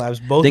Jack collabs,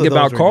 both Think of those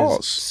about were Cause.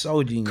 just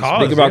so genius.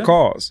 Think about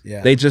Cause.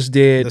 Yeah. They just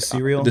did The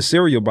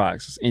cereal?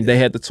 boxes, and they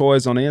had the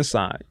toys on the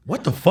inside.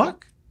 What the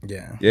fuck?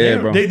 Yeah,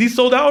 bro. These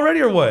sold out already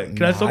or what?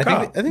 Can I still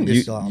cop? I think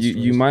they're still out.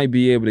 You might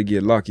be able to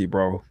get lucky,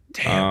 bro.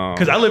 Damn,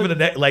 because I live in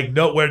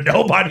where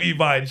nobody be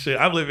buying shit.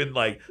 I live in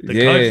like the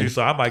country,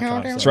 so I might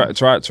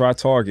try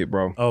Target,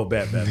 bro. Oh,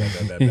 bad.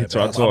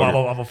 Try Target.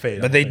 I'm a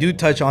fade. But they do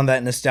touch on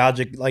that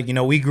nostalgic, like, you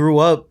know, we grew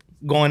up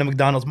going to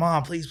McDonald's,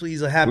 Mom,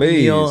 please a Happy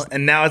Meal,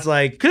 and now it's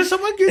like, could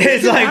someone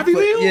get a Happy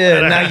Meal?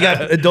 Yeah, now you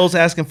got adults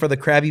asking for the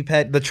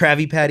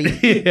Travie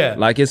Patty. Yeah,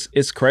 like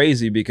it's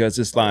crazy because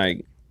it's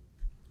like,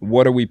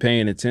 what are we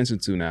paying attention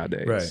to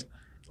nowadays? Right.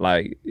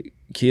 Like,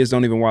 kids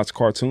don't even watch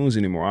cartoons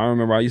anymore. I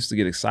remember I used to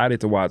get excited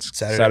to watch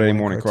Saturday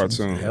morning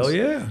cartoons. Hell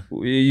yeah.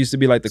 It used to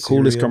be like the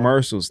coolest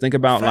commercials. Think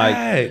about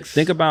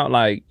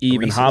like even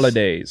Reese's.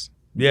 holidays.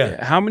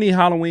 Yeah. How many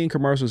Halloween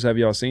commercials have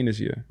y'all seen this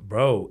year?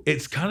 Bro,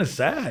 it's kind of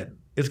sad.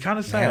 It's kind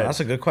of sad. Man,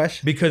 that's a good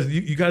question. Because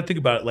you got to think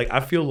about it. Like,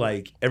 I feel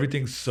like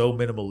everything's so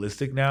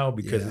minimalistic now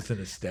because it's an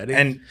aesthetic.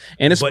 And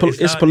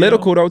it's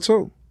political, though,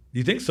 too.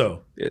 You think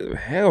so?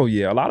 Hell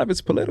yeah. A lot of it's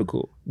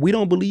political. We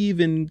don't believe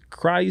in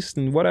Christ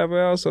and whatever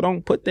else, so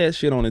don't put that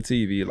shit on the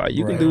TV. Like,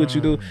 you can do what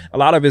you do. A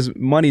lot of it's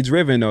money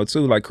driven, though,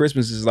 too. Like,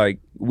 Christmas is like,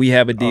 we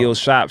have a deal,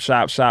 shop.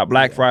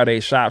 Black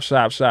Friday, shop.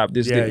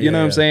 This, you know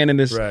what I'm saying?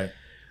 And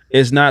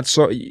it's not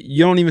so,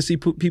 you don't even see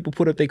people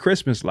put up their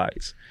Christmas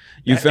lights.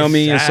 You feel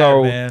me? Sad, and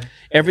so man.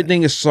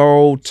 Everything is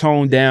so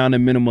toned down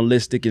and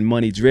minimalistic and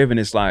money driven.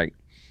 It's like,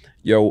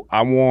 yo,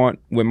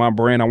 with my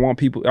brand, I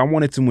want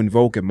it to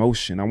invoke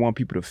emotion. I want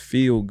people to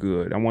feel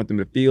good. I want them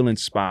to feel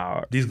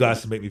inspired. These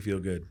glasses make me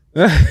feel good.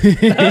 Yeah.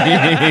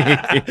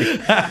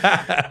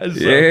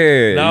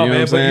 No,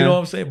 man, but you know what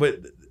I'm saying?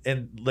 But,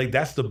 and like,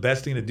 that's the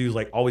best thing to do is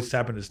like always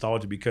tap into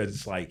nostalgia, because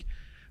it's like,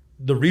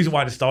 the reason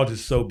why nostalgia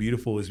is so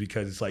beautiful is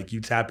because it's like you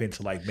tap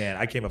into like, man,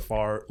 I came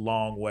a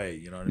long way.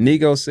 You know what I mean?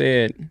 Nigo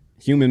said,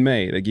 Human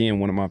Made, again,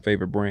 one of my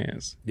favorite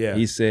brands. Yeah.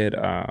 He said,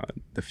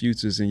 the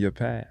future's in your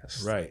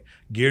past. Right.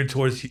 Geared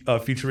towards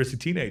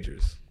futuristic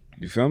teenagers.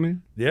 You feel me?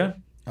 Yeah.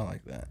 I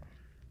like that.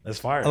 That's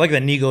fire. I like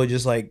that Nigo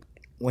just like,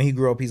 when he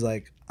grew up, he's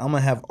like, I'm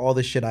going to have all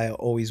the shit I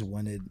always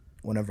wanted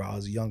whenever I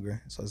was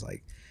younger. So it's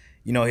like,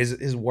 you know,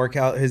 his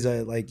workout, his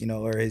like, you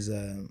know, or his,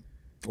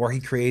 or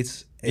he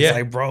creates, it's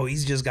like, bro,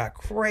 he's just got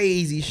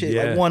crazy shit,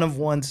 like one of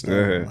one stuff.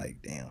 I'm like,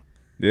 damn.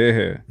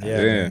 Yeah.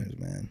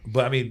 Man.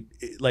 But I mean,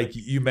 like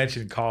you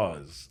mentioned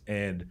Cause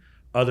and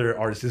other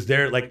artists. Is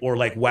there like, or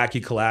like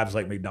wacky collabs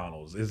like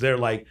McDonald's? Is there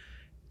like,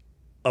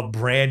 a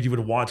brand you would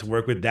want to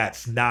work with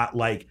that's not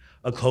like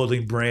a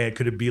clothing brand?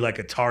 Could it be like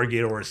a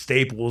Target or a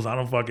Staples? I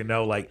don't fucking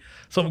know. Like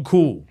something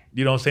cool.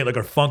 You know what I'm saying? Like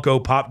a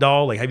Funko Pop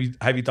doll. Like have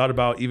you thought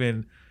about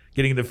even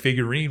getting in the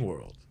figurine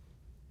world?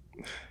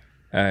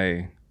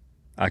 Hey,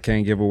 I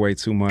can't give away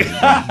too much.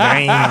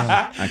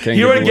 I can't.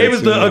 He already gave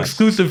us the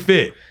exclusive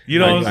fit. You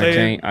know what I'm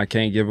saying? I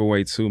can't give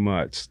away too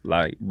much.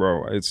 Like,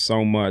 bro, it's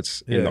so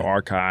much in the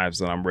archives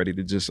that I'm ready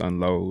to just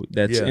unload.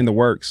 That's in the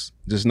works.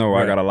 Just know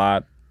I got a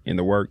lot in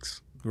the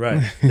works.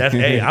 Right. That's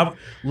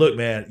look,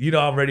 man. You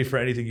know I'm ready for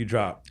anything you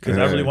drop because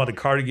I really want the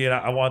cardigan.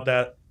 I want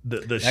that.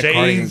 The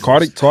shades.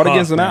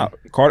 Cardigans are out.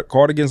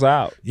 Cardigans are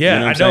out. Yeah, you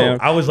know I know.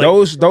 I was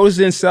like those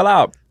didn't sell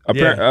out.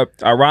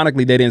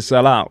 Ironically, they didn't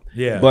sell out.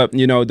 Yeah. But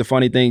you know, the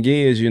funny thing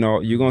is, you know,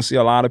 you're gonna see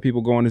a lot of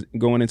people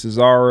going into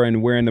Zara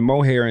and wearing the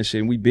mohair and shit.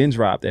 And we been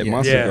dropped that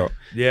months ago.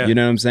 Yeah. You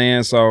know what I'm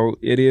saying? So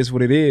it is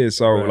what it is.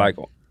 So like,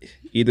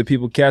 either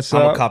people catch up.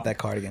 I'm gonna cop that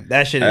cardigan.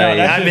 That shit.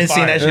 I've been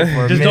seeing that shit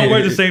for a Just minute. don't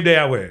wear it the same day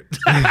I wear it.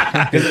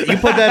 Because you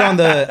put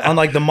that on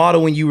like the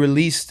model when you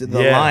released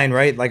the line,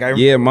 right? Like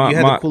you had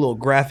the cool little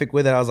graphic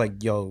with it. I was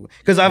like, yo,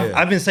 because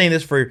I've been saying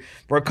this for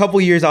a couple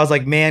years. I was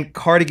like, man,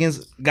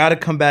 cardigans got to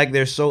come back.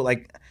 They're so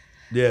like.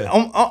 Yeah,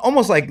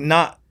 almost like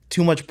not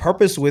too much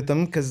purpose with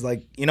them because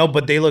like, you know,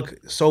 but they look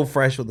so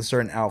fresh with a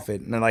certain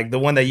outfit. And then, like the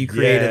one that you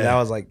created, I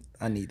was like,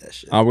 I need that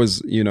shit. I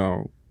was, you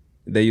know,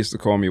 they used to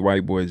call me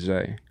White Boy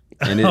J,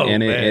 and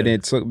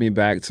it took me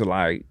back to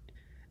like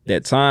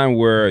that time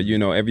where, you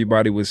know,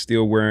 everybody was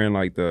still wearing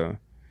like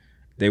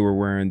they were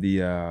wearing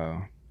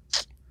the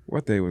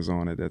what they was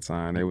on at that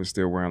time. They were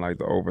still wearing like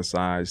the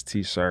oversized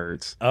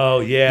T-shirts. Oh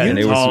yeah, and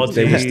they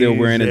were still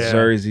wearing the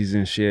jerseys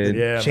and shit.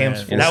 Yeah,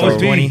 Champs. And that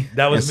was me.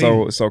 That was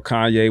me. So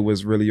Kanye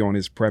was really on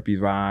his preppy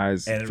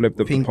vibes, and flipped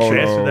up the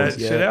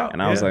polos.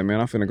 And I was like, man,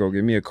 I'm finna go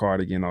get me a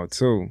cardigan or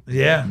two.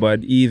 Yeah.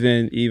 But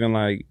even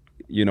like,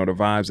 you know, the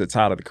vibes that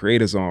Tyler the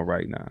Creator's on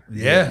right now.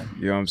 Yeah.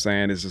 You know what I'm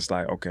saying? It's just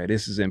like, okay,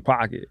 this is in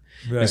pocket.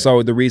 Right. And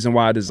so the reason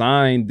why I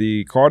designed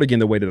the cardigan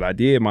the way that I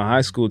did, my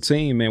high school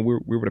team, man, we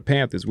were the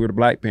Panthers. We were the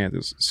Black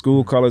Panthers.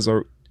 School colors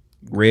are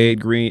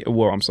red,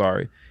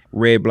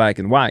 black,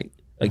 and white.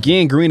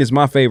 Again, green is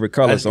my favorite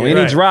color. So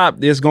any drop,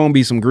 there's going to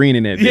be some green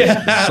in it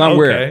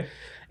somewhere. Okay.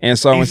 And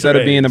so instead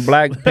of being the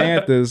Black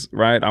Panthers,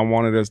 right, I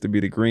wanted us to be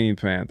the Green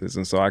Panthers.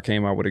 And so I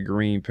came out with a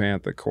Green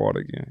Panther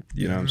cardigan,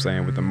 you know what I'm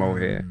saying, with the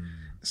mohair.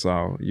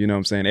 So, you know what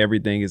I'm saying?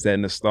 Everything is that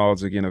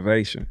nostalgic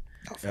innovation.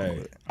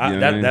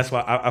 That's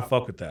why I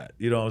fuck with that.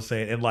 You know what I'm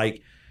saying? And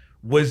like,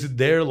 was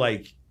there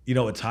like, you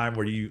know, a time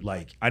where you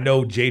like, I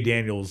know Jay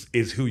Daniels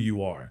is who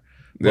you are,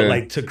 but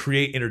like to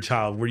create Inner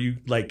Child, were you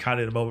like kind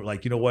of in a moment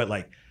like, you know what,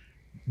 like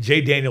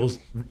Jay Daniels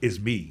is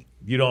me.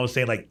 You know what I'm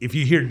saying? Like if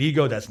you hear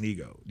Nigo, that's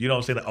Nigo. You know what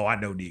I'm saying? Like, oh, I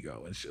know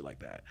Nigo and shit like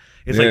that.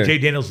 It's like Jay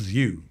Daniels is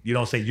you. You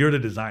know what I'm saying? You're the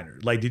designer.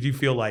 Like, did you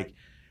feel like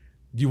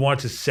you wanted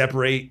to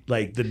separate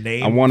like the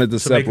name? I wanted to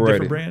separate make a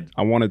different brand?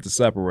 I wanted to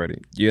separate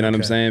it. You know what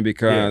I'm saying?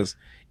 Because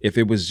if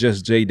it was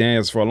just Jay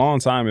Daniels for a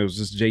long time, it was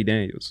just Jay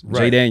Daniels.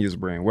 Right. Jay Daniels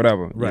brand,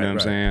 whatever. You know what I'm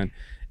saying?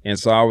 And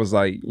so I was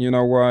like, you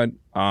know what?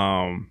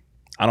 I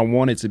don't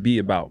want it to be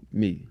about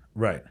me.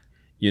 Right.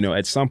 You know,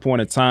 at some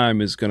point in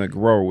time, it's going to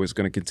grow. It's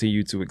going to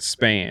continue to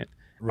expand.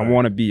 Right. I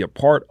want to be a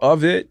part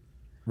of it.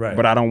 Right.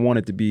 But I don't want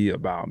it to be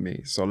about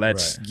me. So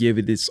let's give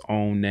it its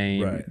own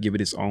name, give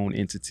it its own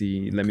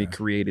entity. Let me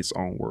create its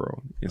own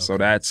world. And so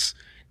that's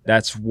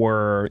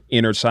where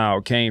Inner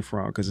Child came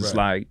from, because it's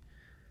like,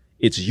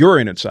 it's your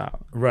inner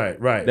child. Right.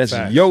 That's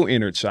your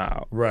inner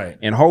child. Right.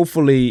 And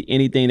hopefully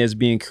anything that's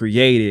being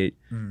created,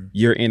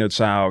 your inner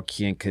child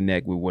can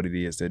connect with what it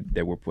is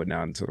that we're putting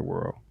out into the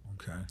world.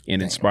 Okay.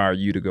 And inspire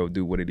you to go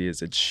do what it is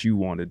that you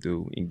want to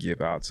do and give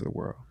out to the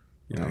world.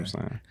 You know what I'm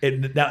saying?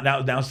 And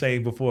now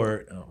saying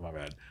before, oh my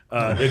bad,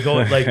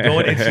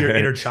 going into your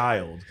inner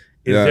child,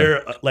 is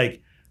there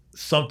like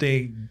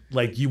something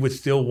like you would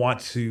still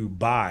want to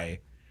buy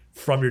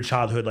from your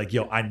childhood? Like,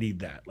 yo, I need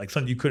that. Like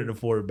something you couldn't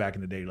afford back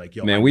in the day. Like,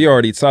 yo, man, we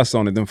already touched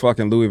on it. Them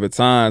fucking Louis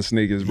Vuitton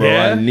sneakers, bro.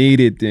 I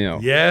needed them.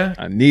 Yeah,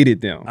 I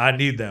needed them. I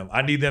need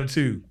them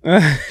too.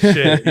 Shit,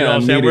 you know what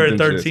I'm saying? We're at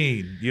 13.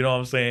 Shit. You know what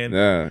I'm saying?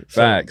 Yeah,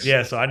 facts.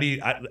 Yeah, so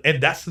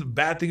and that's the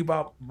bad thing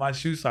about my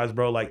shoe size,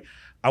 bro. Like,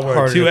 I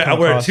wear a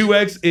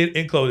 2X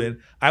in clothing.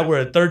 I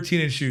wear a 13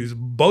 in shoes.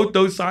 Both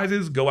those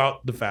sizes go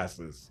out the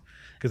fastest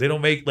because they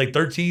don't make like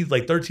 13s.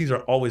 Like 13s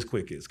are always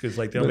quickest because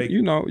like they don't make.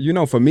 You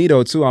know, for me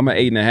though too, I'm an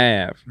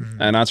 8.5,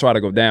 and I try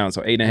to go down.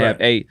 So 8.5,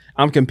 8.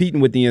 I'm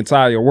competing with the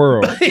entire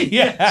world.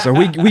 So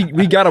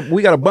we got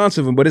a bunch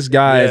of them, but it's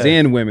guys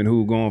and women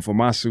who are going for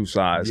my shoe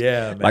size.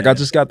 Yeah, man. Like I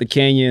just got the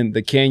Canyon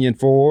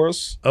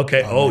 4s.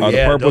 Okay.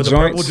 The purple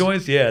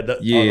joints.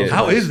 Yeah.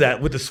 How is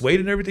that with the suede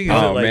and everything?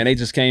 Man, they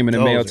just came in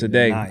the mail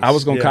today. Nice. I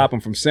was gonna cop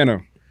them from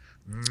Center,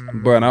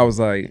 but I was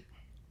like,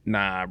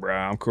 nah, bro,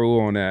 I'm cool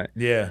on that.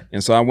 Yeah.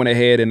 And so I went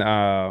ahead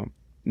and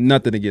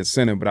nothing against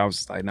Center, but I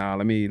was like, nah,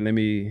 let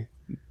me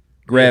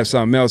grab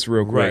something else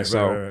real quick.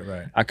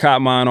 Right. I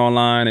caught mine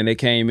online and they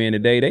came in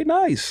today. They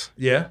nice.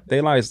 Yeah.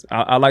 They nice.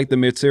 I like the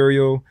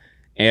material.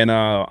 And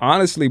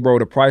honestly, bro,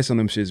 the price on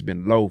them shit's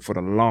been low for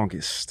the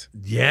longest.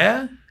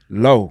 Yeah?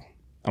 Low.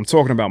 I'm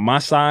talking about my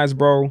size,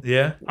 bro.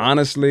 Yeah.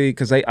 Honestly,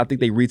 because I think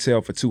they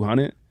retail for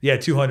 200. Yeah,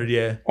 200.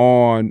 Yeah.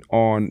 On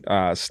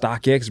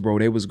StockX, bro,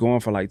 they was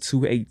going for like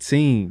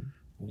 218,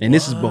 and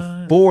this is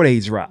before they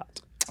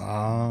dropped.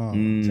 Oh,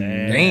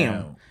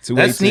 damn.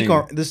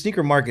 The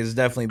sneaker market has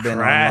definitely been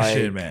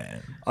crashing,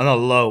 man, on a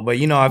low. But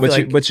I feel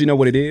like, but you know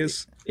what it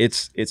is?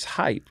 It's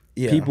hype.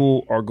 Yeah.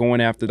 People are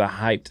going after the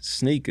hyped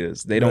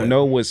sneakers. They don't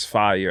know what's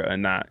fire or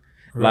not.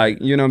 Right.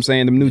 Like, you know what I'm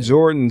saying? Them new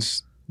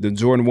Jordans. The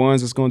Jordan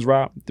 1s that's gonna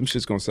drop, them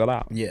shit's gonna sell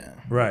out. Yeah.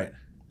 Right.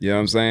 You know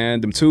what I'm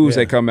saying? Them 2s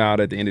that come out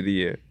at the end of the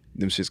year,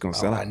 them shit's gonna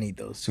sell out. I need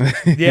those 2.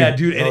 Yeah,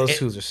 dude. Those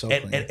 2s are so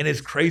clean. And it's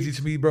crazy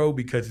to me, bro,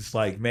 because it's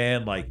like,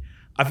 man, like,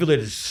 I feel like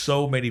there's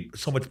so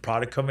much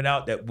product coming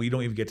out that we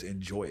don't even get to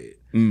enjoy it.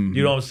 Mm-hmm.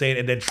 You know what I'm saying?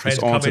 And then trends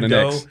on come to and the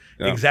go. next.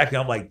 Yeah. Exactly.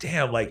 I'm like,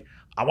 damn, like,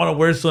 I want to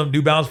wear some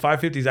New Balance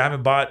 550s. I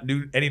haven't bought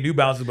any New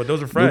Balances, but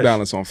those are fresh. New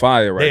Balance on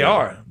fire right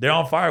now. They're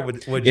on fire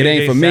with it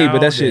ain't for me, but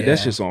that's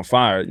just on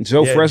fire.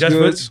 Joe Fresh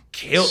Goods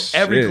kill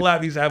every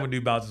collab he's had with New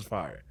Balance is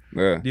fire.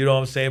 Yeah. You know what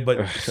I'm saying?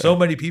 But so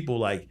many people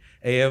like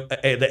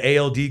the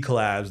ALD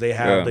collabs, they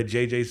have the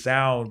JJ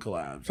Sound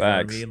collabs.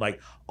 Facts. You know what I mean?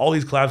 Like all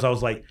these collabs, I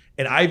was like,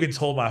 and I even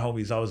told my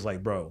homies, I was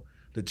like, bro,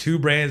 the 2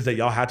 brands that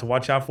y'all had to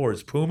watch out for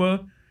is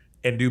Puma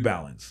and New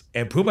Balance.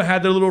 And Puma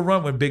had their little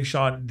run when Big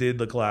Sean did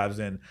the collabs,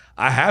 and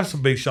I have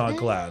some Big Sean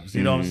collabs.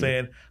 You know what I'm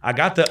saying? I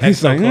got the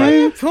XO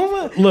collab.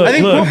 Puma. Look, let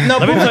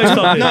me tell you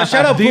something. No,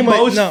 shout out the Puma.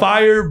 Most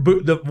fire,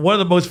 one of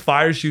the most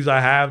fire shoes I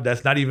have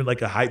that's not even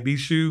like a hype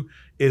beast shoe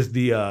is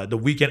the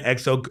Weekend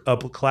XO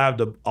collab,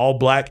 the all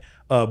black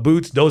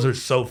boots. Those are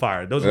so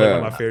fire. Those are like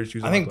one of my favorite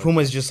shoes. I think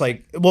Puma's just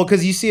like, well,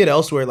 because you see it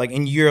elsewhere, like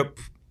in Europe.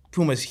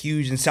 Puma's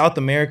huge. In South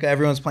America,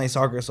 everyone's playing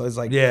soccer, so it's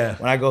like when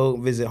I go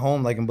visit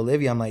home, like in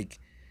Bolivia, I'm like,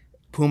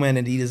 Puma and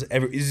Adidas,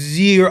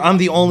 I'm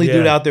the only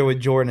dude out there with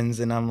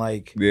Jordans, and I'm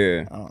like,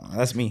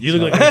 that's me. You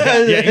look like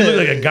you look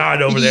like a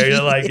god over there.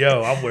 You're like,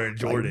 yo, I'm wearing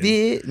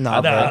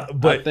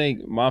Jordans. But I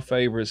think my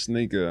favorite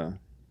sneaker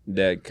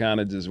that kind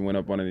of just went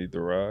up underneath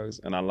the rugs,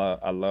 and I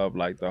love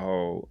like the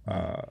whole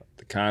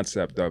the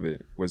concept of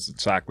it was the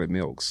chocolate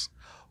milks.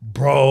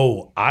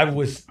 Bro, I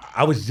was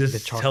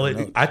just telling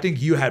you, I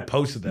think you had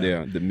posted that.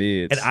 Yeah, the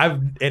mids.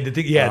 And the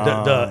thing,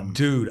 the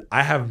dude,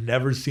 I have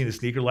never seen a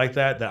sneaker like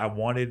that I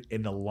wanted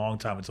in a long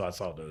time until I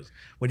saw those.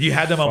 When you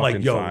had them, I'm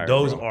like, yo, fire,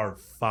 those bro. are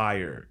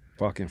fire.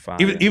 Fucking fire.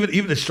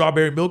 Even the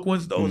strawberry milk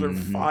ones, those are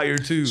fire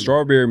too.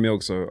 Strawberry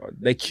milks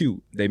they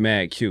cute. They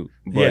mad cute.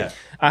 But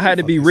I had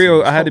to be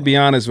real. I had to be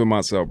honest with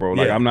myself, bro.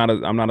 Like I'm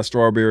not a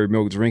strawberry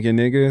milk drinking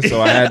nigga.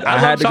 So I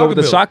had to go with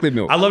the chocolate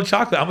milk. I love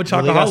chocolate. I'm a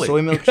chocoholic.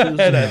 Soy milk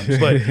shoes.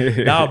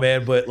 But nah,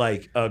 man. But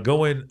like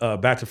going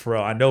back to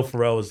Pharrell, I know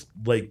Pharrell is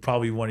like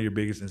probably one of your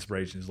biggest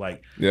inspirations.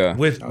 Like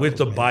with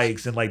the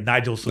bikes and like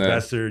Nigel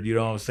Sylvester, you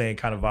know what I'm saying,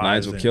 kind of vibes.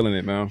 Nigel killing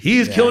it, man. He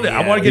is killing it.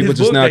 I want to get his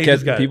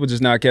book. People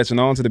just not catching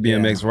on to the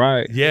BMX ride.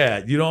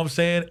 Yeah, you know what I'm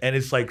saying? And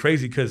it's like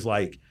crazy because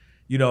like,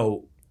 you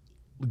know,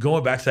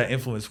 going back to that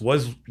influence,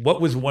 what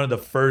was one of the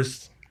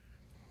first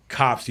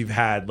cops you've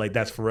had, like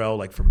that's Pharrell,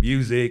 like for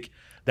music,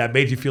 that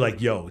made you feel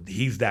like, yo,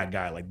 he's that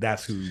guy. Like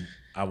that's who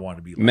I want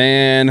to be like.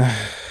 Man,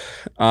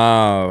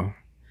 my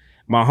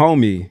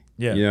homie,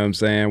 you know what I'm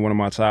saying? One of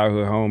my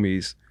childhood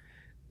homies,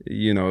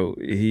 you know,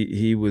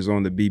 he was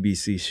on the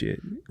BBC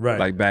shit. Right.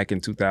 Like back in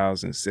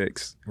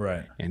 2006.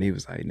 Right. And he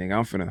was like, nigga,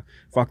 I'm finna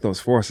fuck those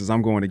forces.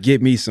 I'm going to get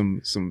me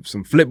some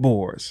flip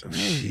boards.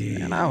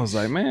 And I was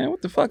like, man,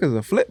 what the fuck is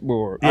a flip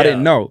board? I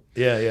didn't know.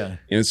 Yeah.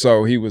 And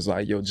so he was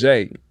like, yo,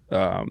 Jay,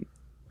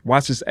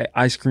 watch this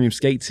Ice Cream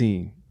Skate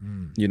Team,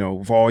 you know,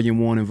 volume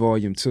 1 and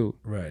volume 2.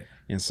 Right.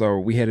 And so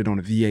we had it on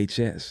the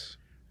VHS.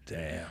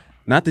 Damn.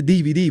 Not the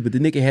DVD, but the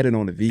nigga had it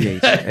on the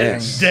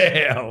VHS.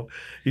 Damn.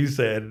 He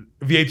said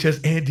VHS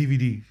and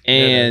DVD.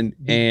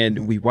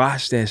 And we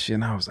watched that shit,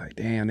 and I was like,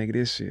 damn, nigga,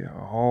 this shit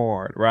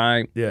hard,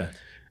 right? Yeah.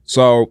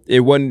 So it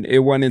wasn't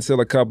until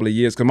a couple of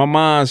years, because my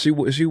mom, she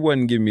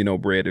wasn't giving me no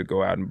bread to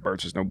go out and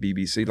purchase no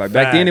BBC. Like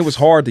back then, it was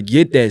hard to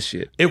get that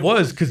shit. It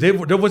was, because there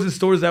wasn't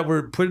stores that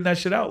were putting that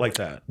shit out like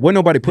that. Wasn't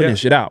nobody putting that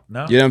shit out.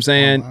 No. You know what I'm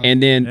saying?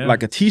 And then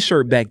like a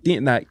t-shirt back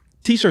then, like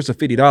t-shirts are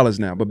 $50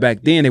 now, but back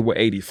then they were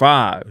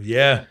 $85.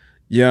 Yeah.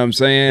 You know what I'm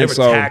saying? They were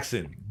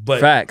taxing.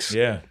 But facts.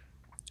 Yeah.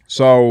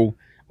 So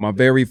my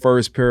very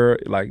first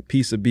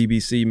piece of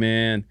BBC,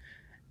 man,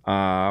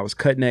 I was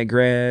cutting that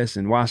grass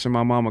and washing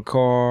my mama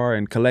car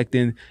and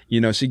collecting,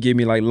 you know, she give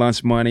me like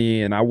lunch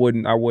money and I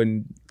wouldn't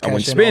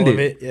spend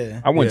it.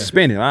 Yeah. I wouldn't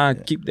spend it.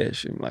 I'd keep that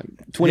shit. Like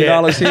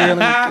 $20 here, let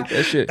me get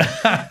that shit.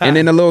 And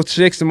then the little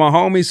chicks and my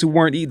homies who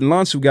weren't eating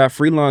lunch, who got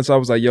free lunch, I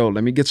was like, yo,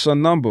 let me get your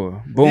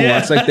number. Boom.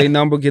 I take their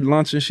number, get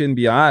lunch and shit and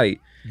be all right.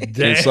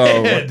 Damn.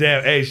 So,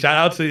 damn. Hey, shout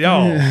out to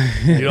y'all.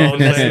 You know what I'm saying?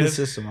 That's in the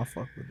system. I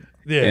fuck with it.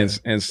 Yeah.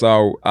 And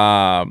so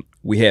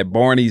we had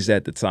Barney's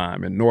at the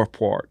time in North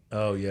Park.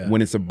 Oh yeah.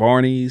 When it's a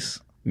Barney's,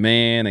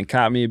 man, and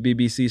caught me a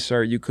BBC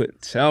shirt, you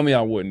couldn't tell me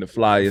I wasn't the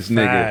flyest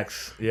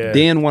Facts. nigga. Yeah.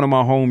 Then one of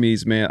my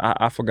homies, man,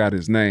 I forgot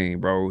his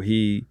name, bro.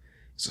 He's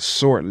a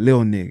short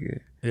little nigga.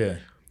 Yeah.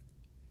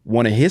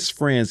 one of his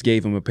friends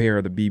gave him a pair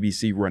of the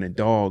BBC Running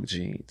Dog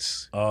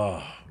jeans.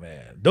 Oh,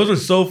 man. Those were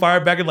so fire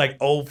back in like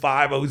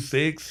 05,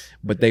 06.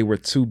 But they were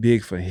too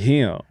big for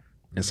him.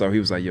 And so he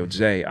was like, yo,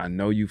 Jay, I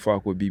know you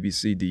fuck with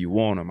BBC. Do you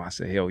want them? I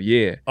said, hell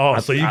yeah. Oh,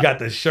 so you got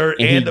the shirt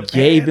and the pants? He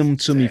gave them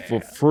to me for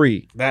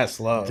free. That's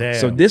love. Damn.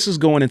 So this is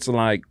going into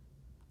like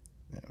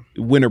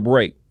winter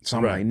break. So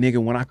I'm like,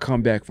 nigga, when I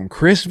come back from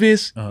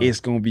Christmas,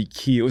 it's going to be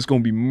kill. It's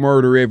going to be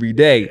murder every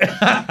day.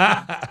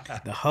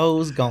 The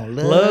hoes going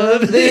to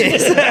love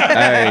this.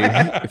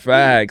 Hey,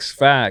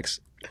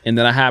 facts. And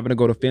then I happen to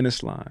go to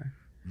Finish Line.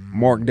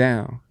 Mark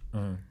down.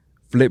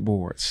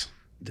 Flipboards.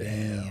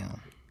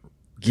 Damn.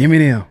 Give me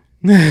them.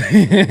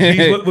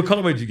 Jeez, what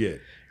color did you get?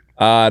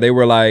 They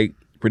were like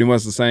pretty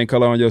much the same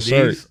color on your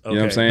shirt. Okay. You know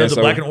what I'm saying? Those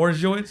the black and orange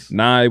joints?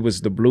 Nah, it was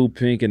the blue,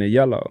 pink, and the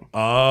yellow.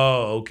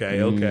 Oh, okay.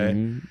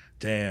 Mm-hmm.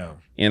 Damn.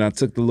 And I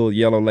took the little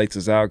yellow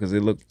laces out because they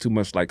looked too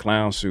much like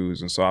clown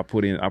shoes, and so I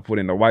put in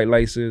the white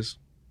laces.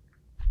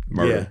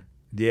 Murder.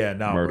 Yeah,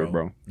 no, murder,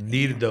 bro.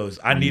 Needed those.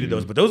 I needed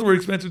those, but those were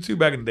expensive too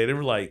back in the day. They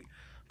were like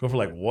going for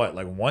like what,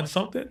 like one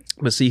something?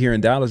 But see, here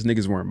in Dallas,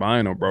 niggas weren't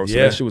buying them, bro. So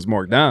that shit was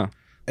marked down.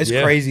 It's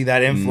crazy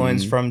that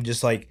influence from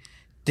just like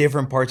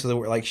different parts of the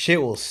world. Like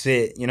shit will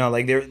sit, you know.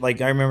 Like there, like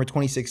I remember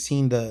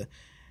 2016, the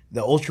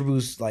Ultra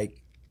Boost, like.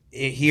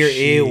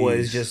 It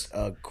was just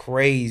a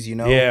craze, you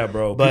know? Yeah,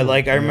 bro. But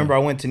like I remember I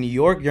went to New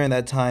York during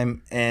that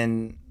time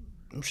and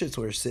them shits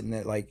were sitting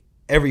at like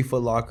every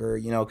Foot Locker,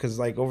 you know, because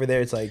like over there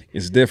it's like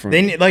it's different.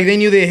 They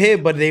knew they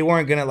hit, but they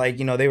weren't gonna like,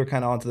 you know, they were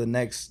kind of on to the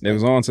next. They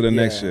was on to the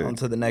next shit. On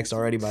to the next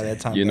already by that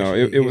time. You know,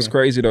 it was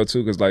crazy though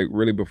too, because like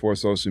really before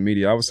social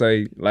media, I would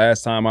say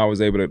last time I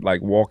was able to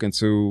like walk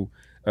into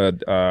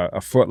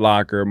a Foot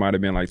Locker might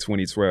have been like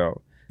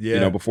 2012. Yeah. You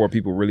know, before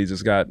people really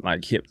just got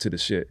like hip to the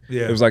shit.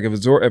 Yeah. It was like if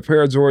a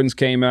pair of Jordans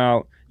came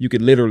out, you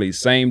could literally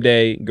same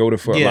day go to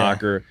Foot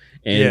Locker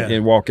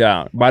and walk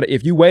out. But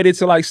if you waited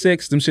till like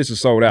 6, them shits are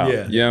sold out.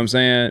 Yeah. You know what I'm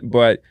saying?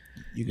 But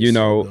you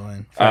know,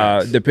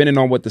 depending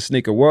on what the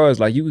sneaker was,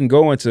 like you can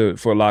go into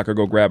Foot Locker,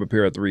 go grab a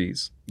pair of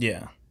 3s.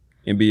 Yeah.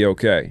 And be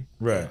okay.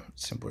 Right.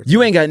 Simpler.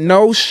 You ain't got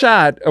no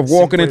shot of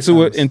walking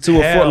into a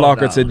Foot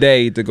Locker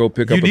today to go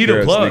pick up a pair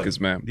of sneakers,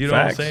 man. You know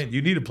what I'm saying?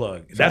 You need a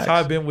plug. That's how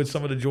I've been with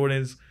some of the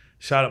Jordans.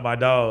 Shout out my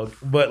dog.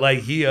 But like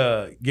he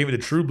gave me the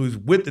True Blues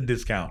with the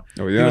discount.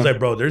 Oh yeah. He was like,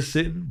 bro, they're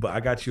sitting, but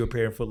I got you a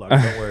pair in Foot Locker.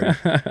 Don't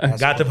worry.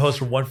 Got them hoes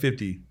for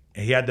 $150.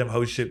 And he had them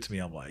hoes shipped to me.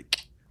 I'm like,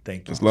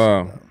 thank you. It's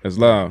love. It's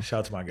love. Shout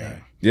out to my guy.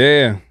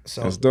 Yeah.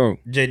 So that's dope.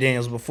 Jay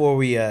Daniels, before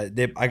we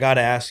dip, I gotta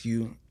ask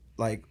you,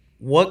 like,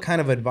 what kind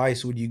of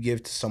advice would you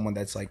give to someone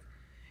that's like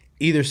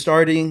either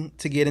starting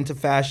to get into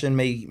fashion,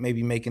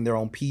 maybe making their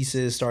own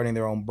pieces, starting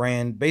their own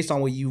brand, based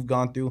on what you've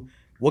gone through?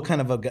 What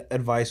kind of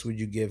advice would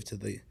you give to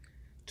the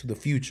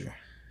future?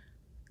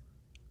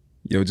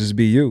 Yo, just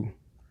be you.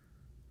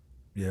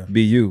 Yeah.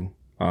 Be you.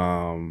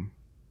 Don't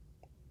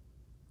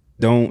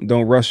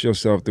rush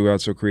yourself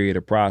throughout your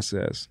creative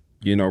process.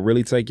 You know,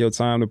 really take your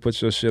time to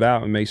put your shit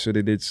out and make sure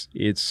that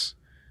it's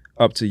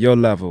up to your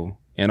level,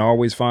 and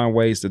always find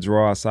ways to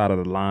draw outside of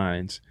the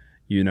lines.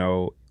 You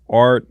know,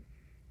 art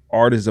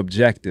is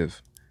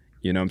objective.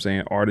 You know what I'm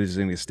saying? Art is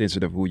an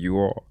extension of who you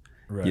are.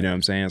 Right. You know what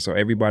I'm saying? So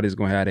everybody's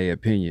gonna have their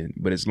opinion,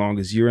 but as long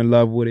as you're in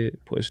love with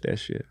it, push that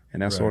shit.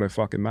 And that's all that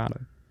fucking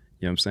matter.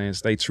 You know what I'm saying?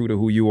 Stay true to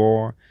who you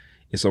are.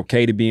 It's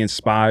okay to be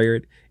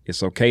inspired.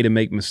 It's okay to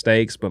make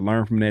mistakes, but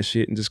learn from that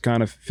shit and just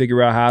kind of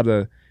figure out how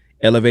to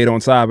elevate on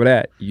top of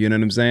that. You know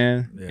what I'm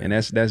saying? Yeah. And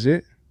that's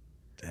it.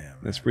 Damn. Man.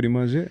 That's pretty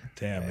much it.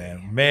 Damn,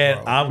 man.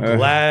 Man, I'm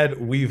glad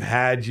we've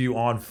had you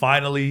on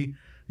finally.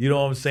 You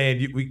know what I'm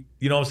saying?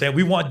 You know what I'm saying?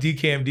 We want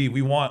DKMD.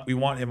 We want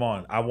him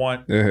on. I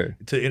want to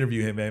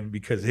interview him, man,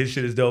 because his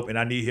shit is dope, and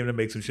I need him to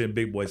make some shit in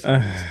Big Boy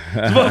songs.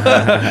 but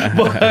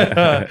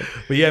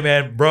yeah,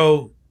 man,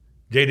 bro,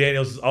 Jay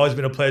Daniels, it's always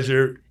been a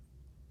pleasure.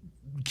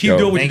 Keep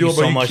doing what you're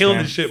doing, bro. You're killing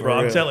this shit, bro.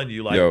 I'm telling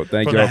you, like,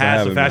 from the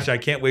hats to fashion, I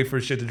can't wait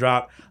for shit to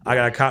drop. I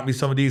gotta cop me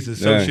some of these, and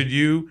so should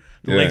you.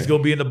 The link's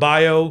gonna be in the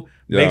bio.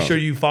 Make sure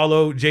you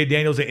follow Jay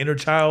Daniels at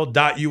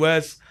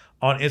innerchild.us.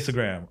 on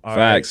Instagram.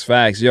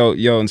 Facts.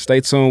 Yo, and stay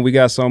tuned. We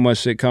got so much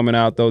shit coming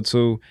out though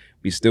too.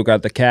 We still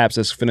got the caps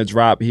that's finna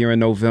drop here in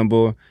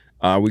November.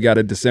 We got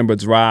a December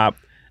drop.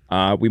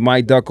 We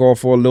might duck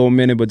off for a little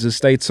minute, but just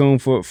stay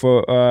tuned for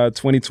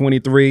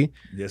 2023.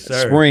 Yes,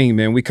 sir. Spring,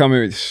 man. We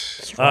coming.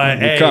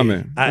 We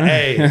coming.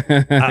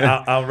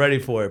 I'm ready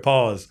for it.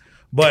 Pause.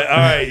 But all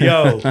right,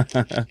 yo.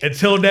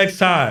 Until next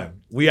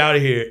time, we out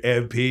of here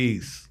and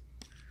peace.